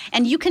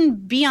 and you can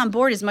be on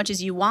board as much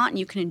as you want, and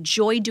you can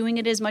enjoy doing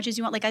it as much as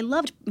you want. Like I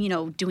loved,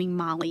 doing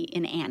Molly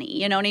in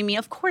Annie, you know what I mean?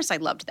 Of course I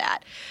loved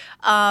that.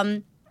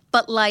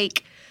 But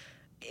like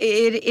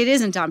it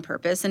isn't on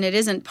purpose, and it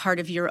isn't part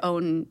of your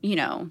own,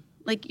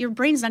 like your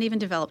brain's not even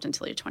developed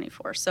until you're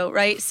 24. So,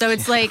 right. So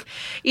it's like,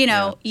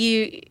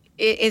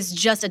 it's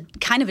just a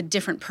kind of a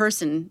different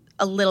person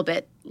a little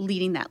bit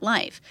leading that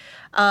life.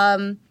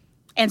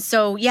 And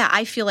so,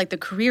 I feel like the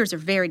careers are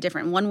very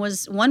different. One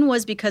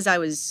was because I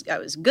was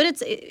good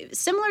at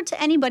similar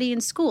to anybody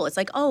in school. It's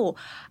like, oh,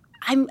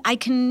 I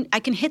can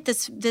hit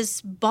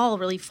this ball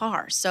really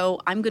far, so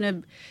I'm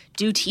gonna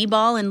do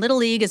t-ball and little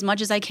league as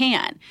much as I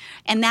can,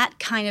 and that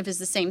kind of is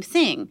the same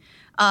thing.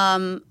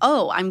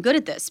 Oh, I'm good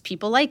at this.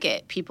 People like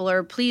it. People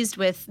are pleased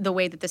with the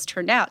way that this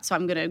turned out, so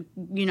I'm gonna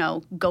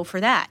go for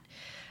that.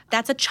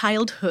 That's a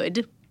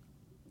childhood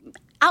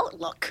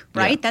outlook,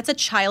 right? That's a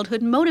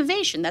childhood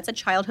motivation. That's a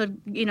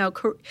childhood,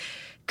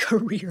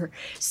 career.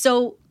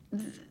 So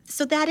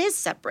that is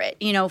separate,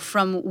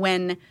 from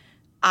when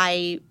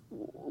I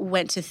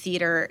went to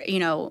theater,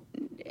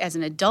 as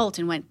an adult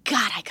and went,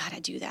 God, I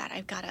gotta do that.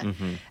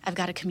 I've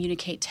gotta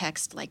communicate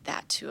text like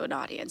that to an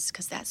audience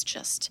because that's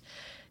just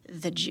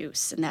the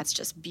juice and that's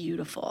just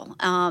beautiful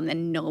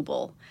and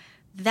noble.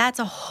 That's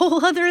a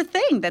whole other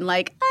thing than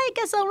like, I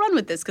guess I'll run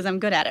with this because I'm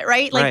good at it,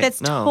 right? Like that's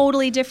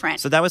totally different.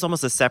 So that was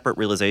almost a separate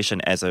realization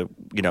as a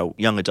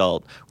young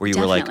adult where you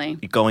were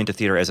like going to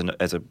theater as an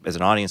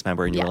audience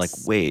member and you were like,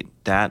 wait,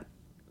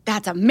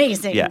 that's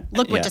amazing. Yeah,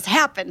 Look what yeah. just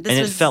happened. This and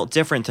it was, felt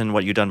different than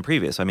what you'd done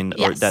previous. I mean,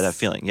 or Yes. that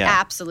feeling. Yeah,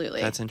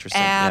 Absolutely. That's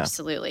interesting.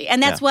 Absolutely.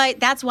 And that's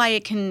why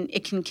it can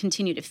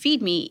continue to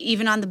feed me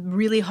even on the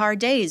really hard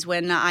days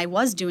when I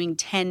was doing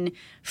 10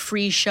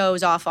 free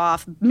shows off,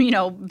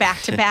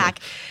 back to back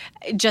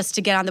just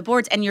to get on the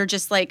boards, and you're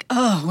just like,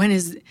 "Oh, when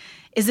is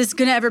this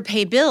going to ever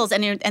pay bills?"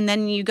 And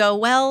then you go,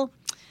 "Well,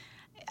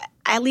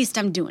 at least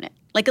I'm doing it.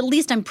 Like at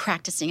least I'm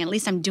practicing, at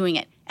least I'm doing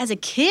it." As a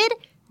kid,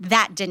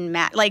 that didn't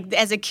matter. Like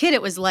as a kid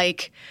it was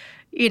like,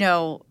 it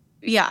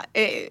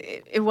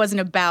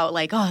wasn't about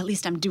like, oh, at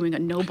least I'm doing a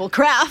noble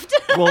craft.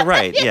 Well,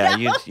 right.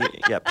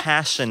 Yeah.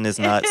 Passion is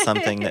not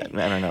something that,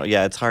 I don't know.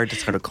 Yeah. It's hard to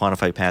sort of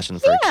quantify passion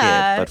for a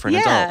kid, but for an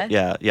adult,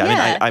 yeah.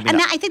 I mean,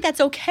 I think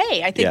that's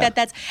okay. I think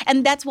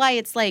that's why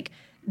it's like,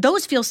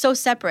 those feel so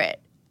separate.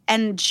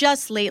 And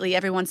just lately,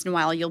 every once in a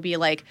while, you'll be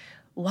like,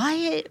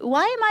 why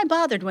am I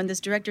bothered when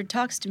this director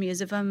talks to me as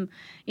if I'm,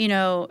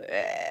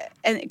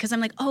 and because I'm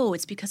like, oh,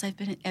 it's because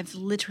I've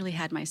literally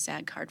had my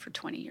SAG card for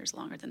 20 years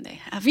longer than they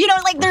have.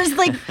 There's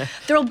like,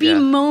 there'll be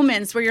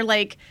moments where you're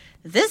like,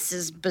 this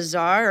is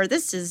bizarre, or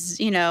this is,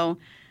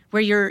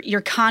 where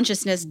your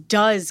consciousness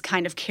does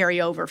kind of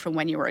carry over from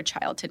when you were a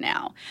child to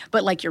now.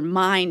 But like your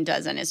mind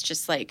doesn't. It's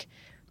just like,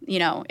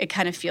 it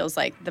kind of feels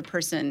like the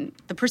person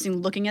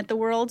looking at the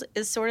world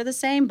is sort of the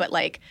same, but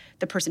like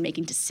the person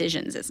making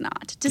decisions is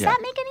not. Does that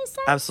make any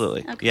sense?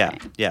 Absolutely. Okay.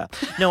 Yeah.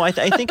 No, I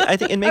think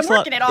it makes I'm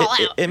working it all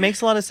out. It makes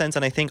a lot of sense,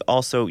 and I think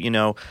also,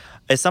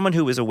 as someone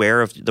who was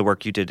aware of the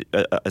work you did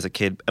as a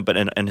kid, but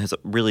and has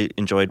really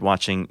enjoyed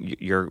watching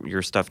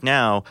your stuff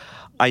now,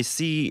 I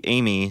see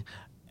Amy.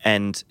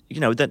 And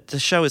that the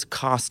show is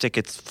caustic.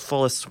 It's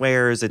full of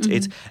swears.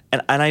 It's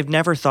and I've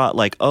never thought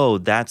like, oh,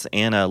 that's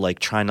Anna like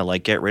trying to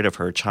like get rid of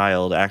her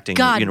child acting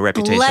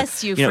reputation.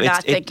 Bless you for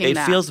not thinking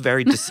that. It feels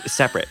very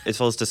separate. It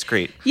feels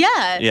discrete.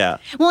 Yeah.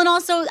 Well, and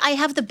also I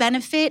have the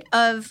benefit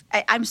of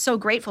I'm so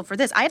grateful for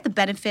this. I have the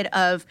benefit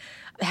of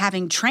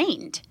having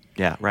trained.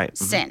 Yeah, right.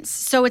 Since.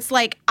 So it's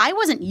like I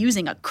wasn't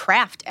using a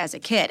craft as a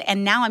kid,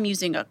 and now I'm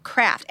using a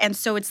craft, and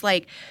so it's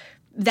like.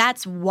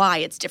 That's why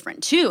it's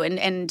different too,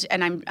 and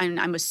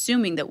I'm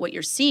assuming that what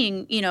you're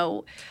seeing,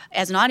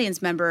 as an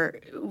audience member,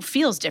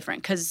 feels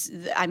different because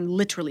I'm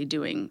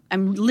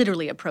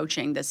literally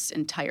approaching this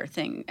entire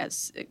thing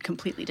as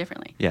completely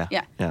differently. Yeah.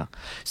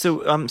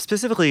 So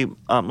specifically,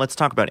 let's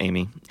talk about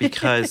Amy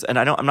because, and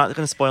I'm not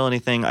going to spoil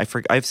anything.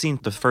 I've seen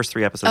the first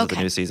 3 episodes of the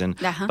new season,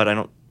 but I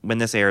don't. When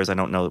this airs, I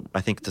don't know. I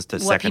think the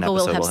second people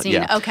episode will have seen.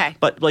 Yeah. Okay,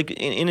 but like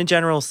in a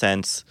general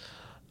sense,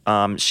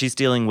 she's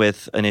dealing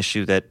with an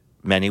issue that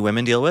many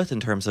women deal with in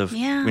terms of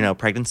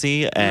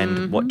pregnancy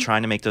and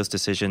trying to make those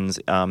decisions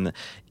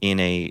in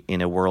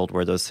a world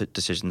where those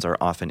decisions are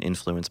often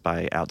influenced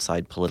by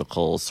outside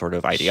political sort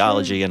of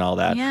ideology and all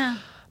that. Yeah.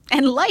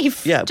 And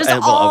life. Yeah. Just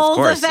and, all of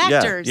course, the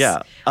factors.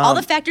 Yeah. All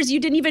the factors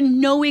you didn't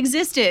even know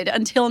existed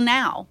until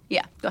now.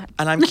 Yeah. Go ahead.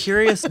 And I'm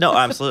curious. No,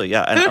 absolutely.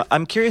 Yeah. And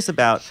I'm curious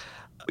about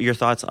your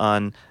thoughts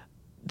on.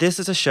 This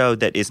is a show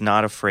that is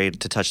not afraid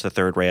to touch the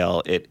third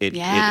rail. It's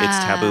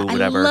taboo,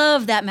 whatever. I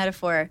love that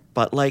metaphor.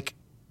 But like.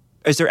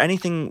 Is there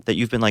anything that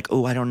you've been like,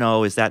 oh, I don't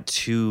know, is that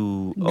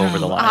too over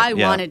the line? I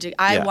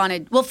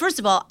wanted, well, first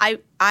of all,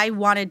 I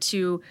wanted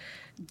to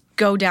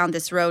go down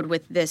this road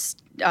with this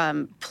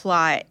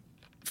plot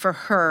for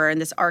her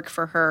and this arc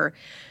for her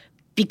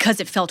because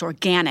it felt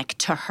organic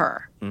to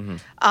her.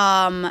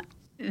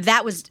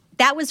 That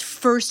was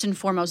first and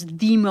foremost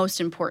the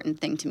most important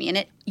thing to me, and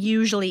it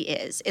usually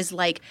is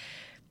like,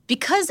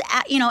 because,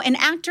 an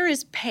actor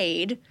is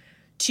paid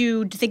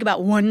to think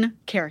about one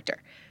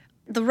character.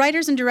 The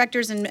writers and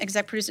directors and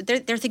exec producers,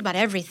 they're thinking about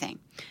everything.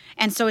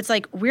 And so it's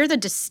like, we're the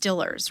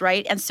distillers,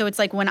 right? And so it's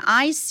like when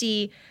I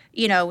see,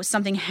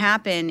 something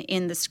happen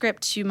in the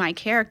script to my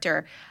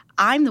character,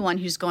 I'm the one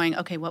who's going,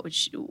 okay,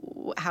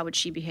 how would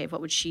she behave?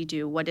 What would she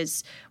do? What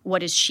is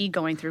she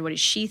going through? What is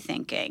she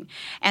thinking?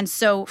 And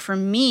so for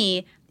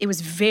me, it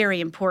was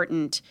very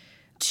important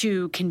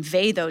to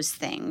convey those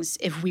things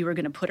if we were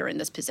going to put her in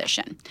this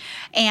position.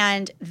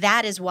 And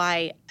that is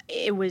why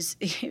it was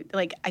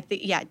like, I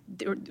think,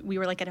 we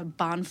were like at a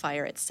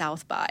bonfire at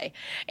South by,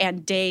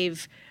 and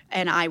Dave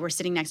and I were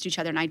sitting next to each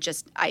other, and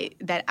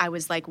I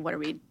was like, what are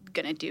we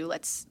gonna do?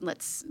 Let's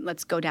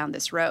go down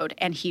this road.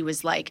 And he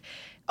was like,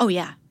 oh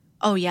yeah,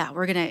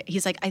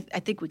 he's like, I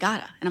think we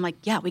gotta. And I'm like,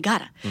 yeah, we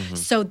gotta.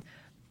 So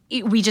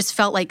we just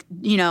felt like,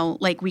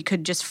 like we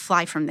could just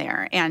fly from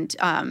there. And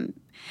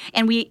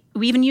we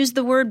even used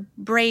the word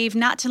brave,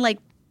 not to like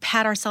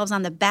pat ourselves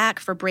on the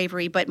back for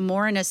bravery, but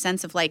more in a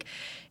sense of like,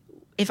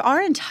 if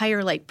our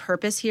entire like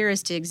purpose here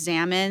is to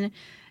examine,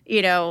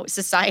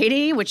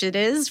 society, which it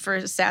is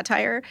for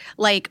satire,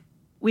 like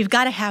we've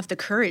got to have the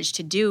courage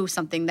to do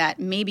something that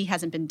maybe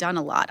hasn't been done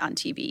a lot on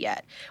TV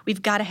yet.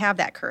 We've got to have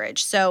that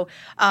courage. So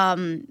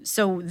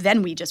so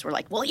then we just were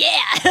like, well,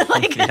 yeah.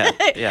 Like,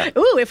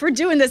 ooh, if we're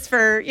doing this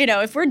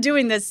if we're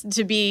doing this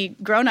to be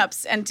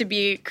grown-ups and to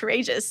be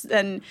courageous,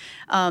 then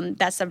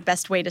that's the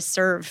best way to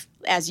serve,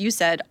 as you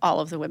said, all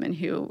of the women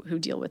who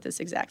deal with this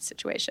exact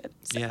situation.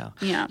 So,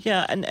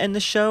 yeah. And the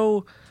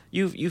show,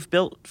 you've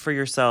built for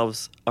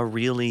yourselves a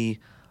really,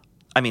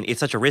 I mean, it's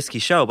such a risky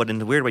show, but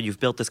in a weird way, you've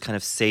built this kind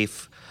of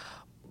safe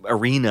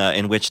arena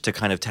in which to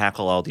kind of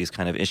tackle all these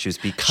kind of issues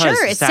because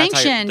it's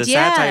sanctioned. The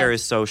satire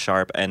is so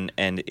sharp and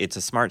it's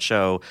a smart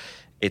show.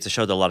 It's a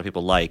show that a lot of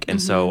people like.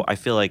 And so I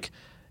feel like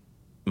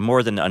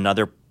more than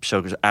another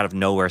show out of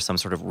nowhere, some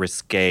sort of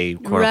risque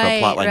quote unquote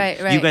plot line.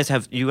 Right. You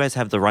guys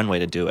have the runway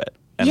to do it.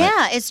 And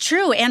it's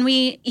true. And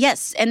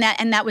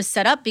that was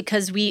set up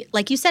because we,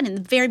 like you said in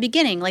the very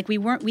beginning, like we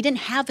didn't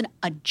have an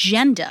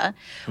agenda.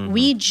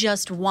 We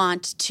just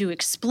want to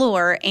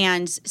explore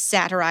and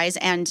satirize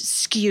and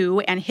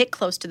skew and hit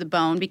close to the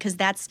bone because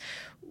that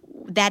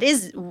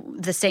is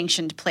the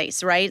sanctioned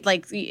place, right?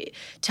 Like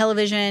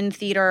television,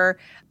 theater,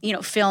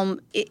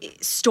 film,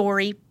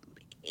 story.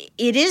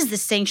 It is the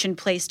sanctioned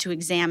place to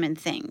examine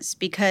things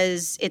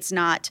because it's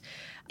not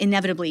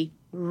inevitably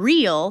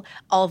real,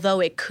 although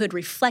it could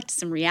reflect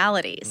some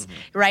realities,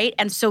 right?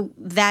 And so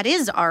that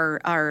is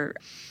our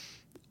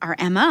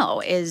MO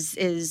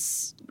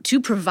is to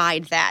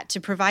provide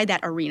that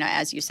arena,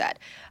 as you said.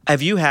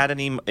 Have you had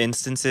any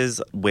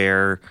instances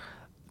where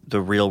the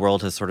real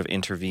world has sort of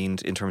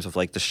intervened in terms of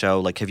like the show?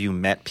 Like, have you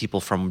met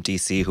people from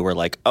DC who were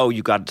like, "Oh,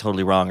 you got it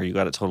totally wrong," or "You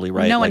got it totally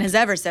right"? No one has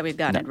ever said we've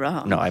gotten it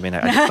wrong. No, I mean,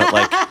 but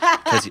like,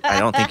 because I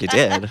don't think you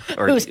did.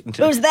 Or, who's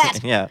that?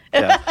 Yeah.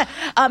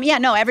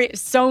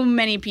 So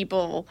many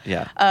people.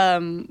 Yeah.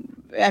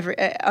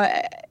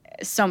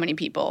 So many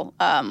people,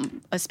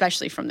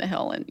 especially from the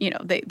Hill, and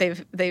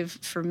they've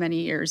for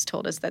many years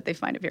told us that they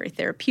find it very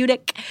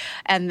therapeutic,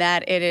 and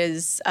that it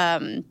is.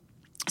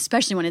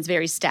 Especially when it's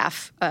very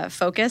staff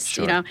focused,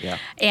 and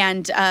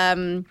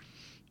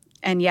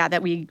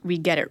that we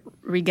get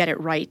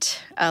it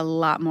right a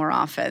lot more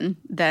often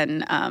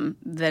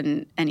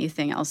than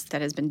anything else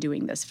that has been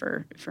doing this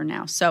for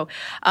now. So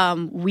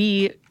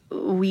we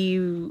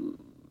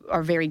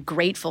are very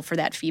grateful for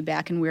that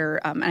feedback, and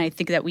and I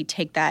think that we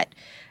take that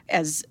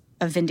as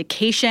a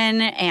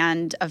vindication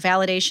and a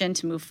validation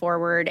to move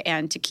forward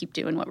and to keep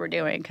doing what we're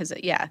doing because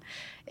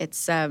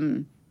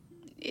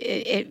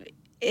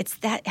it's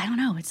that, I don't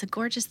know, it's a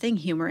gorgeous thing,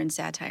 humor and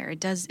satire. It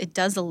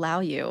does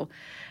allow you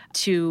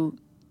to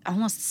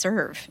almost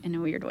serve in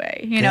a weird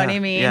way. You know what I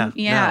mean?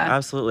 Yeah. No,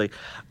 absolutely.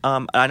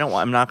 I'm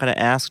not going to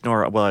ask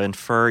nor will I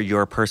infer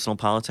your personal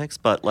politics,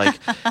 but like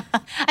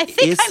I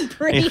think I'm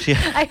pretty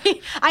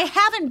I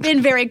haven't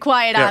been very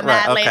quiet on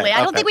that lately.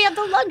 I don't think we have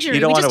the luxury.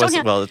 You don't want to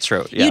assume. Well, it's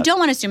true. Yeah. You don't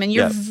want to assume, and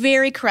you're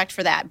very correct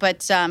for that.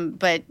 But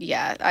you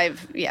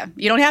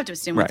don't have to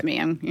assume with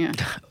me.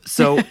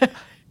 So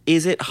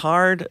is it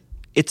hard?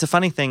 It's a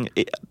funny thing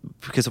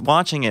because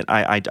watching it,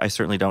 I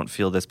certainly don't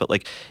feel this, but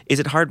like, is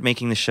it hard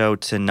making the show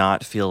to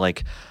not feel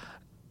like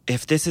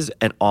if this is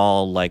at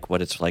all like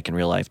what it's like in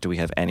real life, do we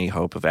have any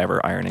hope of ever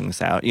ironing this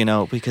out?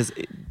 Because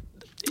I don't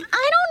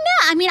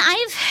know. I mean,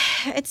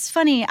 it's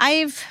funny.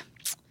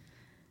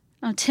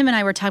 Tim and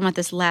I were talking about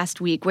this last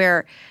week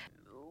where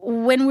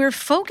when we're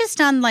focused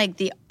on like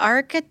the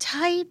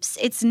archetypes,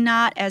 it's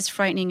not as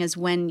frightening as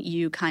when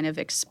you kind of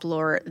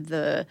explore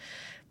the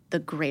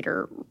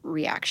greater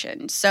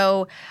reaction.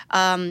 So,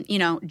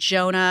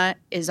 Jonah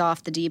is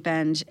off the deep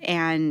end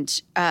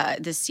and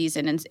this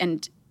season,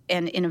 and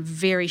in a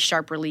very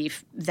sharp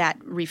relief that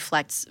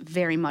reflects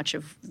very much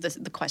of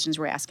the questions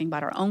we're asking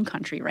about our own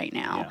country right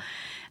now. Yeah.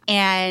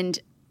 And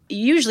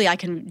usually I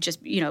can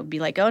just be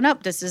like, oh no,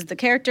 this is the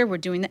character, we're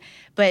doing that.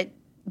 But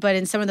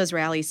in some of those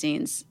rally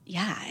scenes,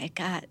 it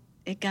got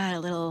a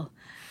little.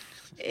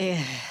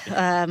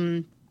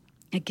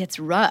 It gets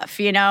rough,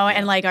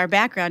 and like our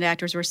background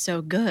actors were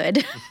so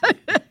good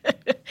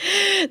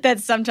that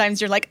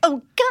sometimes you're like,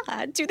 oh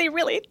God, do they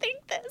really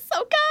think this?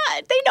 Oh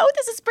God, they know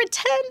this is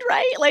pretend,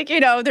 right? Like,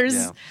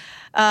 there's,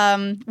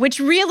 which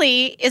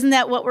really, isn't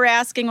that what we're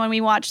asking when we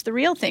watch the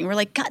real thing? We're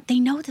like, God, they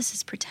know this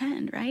is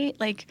pretend, right?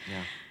 Like,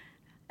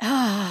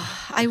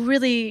 I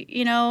really,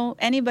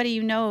 anybody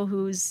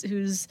who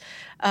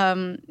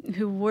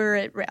were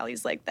at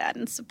rallies like that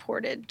and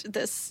supported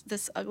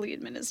this ugly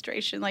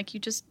administration, like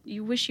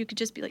you wish you could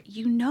just be like,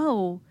 you're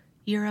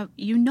a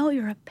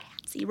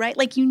patsy, right?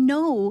 Like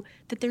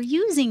that they're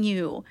using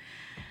you.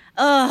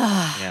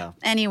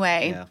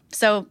 Anyway,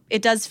 so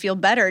it does feel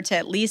better to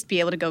at least be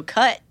able to go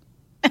cut.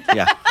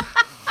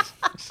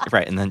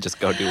 Right, and then just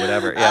go do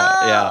whatever.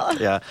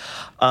 Yeah.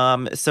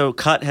 So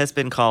Cut has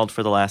been called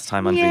for the last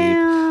time on Veep.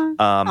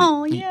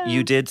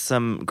 You did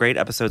some great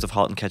episodes of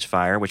 *Halt and Catch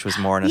Fire*, which was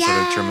more in a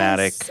sort of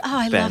dramatic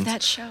I bent. love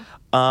that show.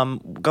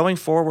 Going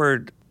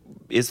forward,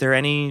 is there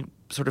any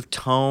sort of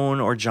tone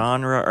or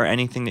genre or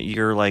anything that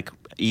you're like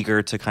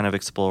eager to kind of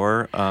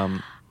explore?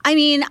 I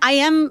mean, I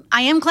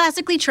am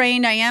classically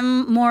trained.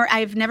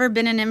 I've never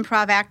been an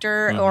improv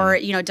actor or,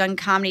 done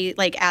comedy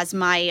like as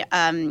my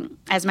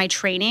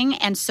training.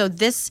 And so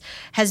this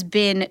has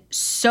been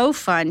so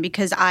fun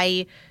because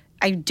I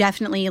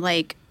definitely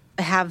like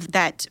have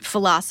that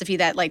philosophy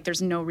that like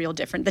there's no real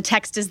difference. The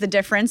text is the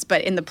difference,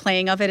 but in the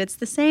playing of it, it's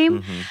the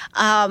same.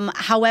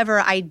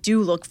 However, I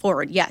do look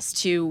forward, yes,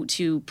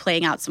 to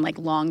playing out some like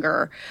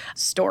longer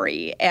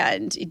story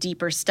and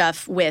deeper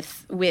stuff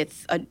with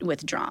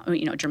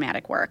drama,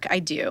 dramatic work. I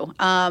do.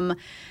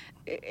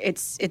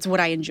 It's what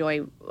I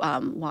enjoy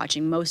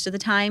watching most of the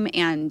time,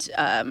 and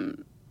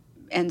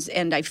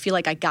I feel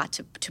like I got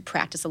to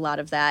practice a lot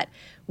of that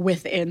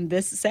within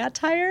this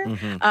satire,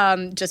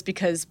 just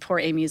because poor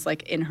Amy is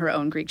like in her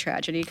own Greek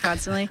tragedy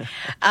constantly.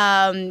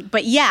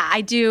 But yeah,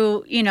 I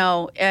do.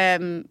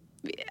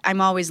 I'm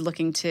always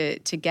looking to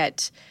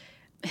get.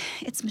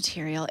 It's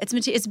material.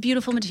 It's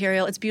beautiful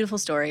material. It's beautiful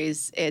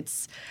stories.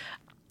 It's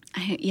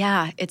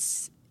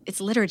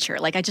literature.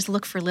 Like I just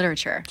look for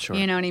literature. Sure.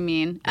 You know what I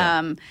mean?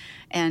 Yeah.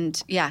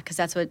 And yeah, because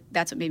that's what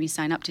made me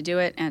sign up to do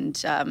it, and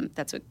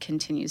that's what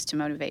continues to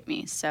motivate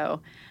me.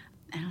 So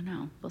I don't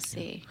know. We'll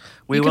see.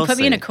 You can put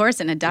me in a course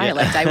in a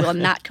dialect. I will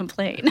not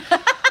complain.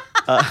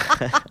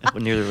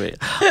 Neither way.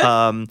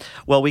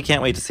 Well, we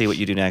can't wait to see what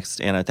you do next,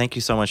 Anna. Thank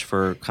you so much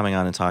for coming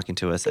on and talking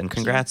to us, and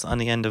congrats on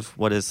the end of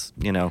what is,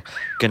 going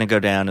to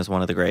go down as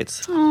one of the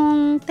greats.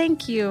 Oh,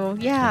 thank you.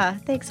 Yeah,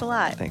 thanks a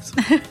lot. Thanks.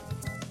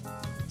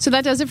 So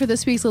that does it for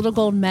this week's Little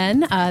Gold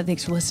Men.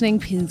 Thanks for listening.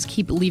 Please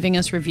keep leaving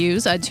us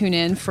reviews. Tune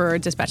in for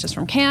Dispatches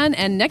from Cannes.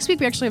 And next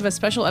week, we actually have a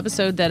special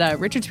episode that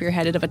Richard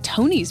spearheaded of a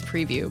Tony's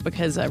preview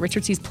because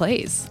Richard sees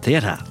plays.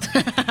 Theater.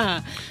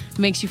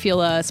 Makes you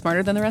feel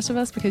smarter than the rest of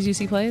us because you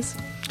see plays?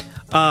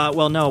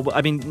 Well, no.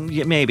 I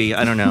mean, maybe.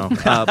 I don't know.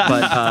 But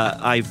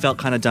I felt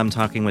kind of dumb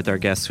talking with our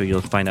guests, who you'll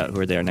find out who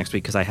are there next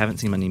week, because I haven't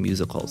seen many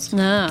musicals.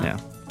 Yeah.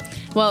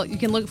 Well, you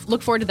can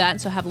look forward to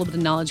that, so have a little bit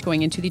of knowledge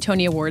going into the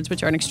Tony Awards,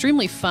 which are an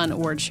extremely fun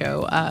award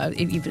show,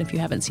 even if you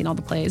haven't seen all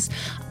the plays.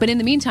 But in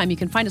the meantime, you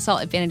can find us all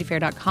at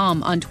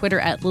VanityFair.com, on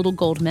Twitter at Little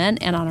Gold Men,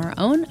 and on our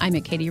own. I'm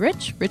at Katie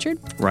Rich, Richard,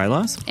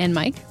 Rylos, and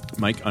Mike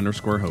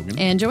 _Hogan,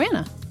 and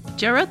Joanna.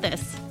 Joe wrote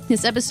this.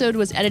 This episode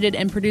was edited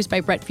and produced by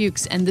Brett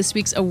Fuchs, and this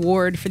week's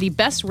award for the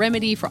best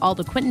remedy for all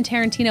the Quentin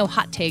Tarantino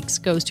hot takes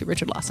goes to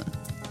Richard Lawson.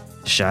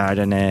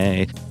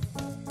 Chardonnay.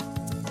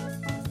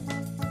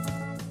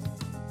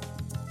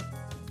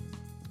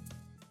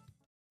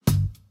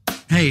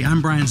 Hey,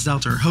 I'm Brian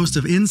Stelter, host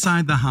of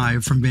Inside the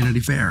Hive from Vanity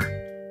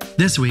Fair.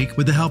 This week,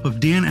 with the help of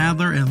Dan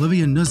Adler and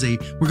Olivia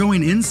Nuzzi, we're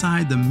going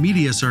inside the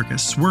media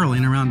circus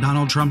swirling around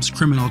Donald Trump's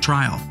criminal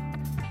trial.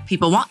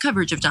 People want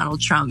coverage of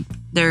Donald Trump.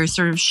 There are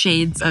sort of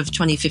shades of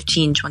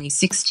 2015,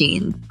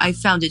 2016. I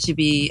found it to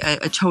be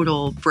a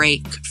total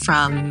break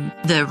from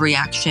the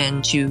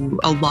reaction to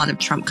a lot of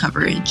Trump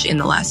coverage in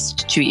the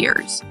last 2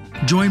 years.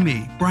 Join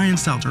me, Brian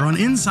Stelter, on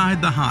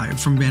Inside the Hive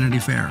from Vanity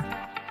Fair.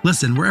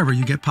 Listen wherever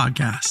you get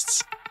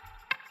podcasts.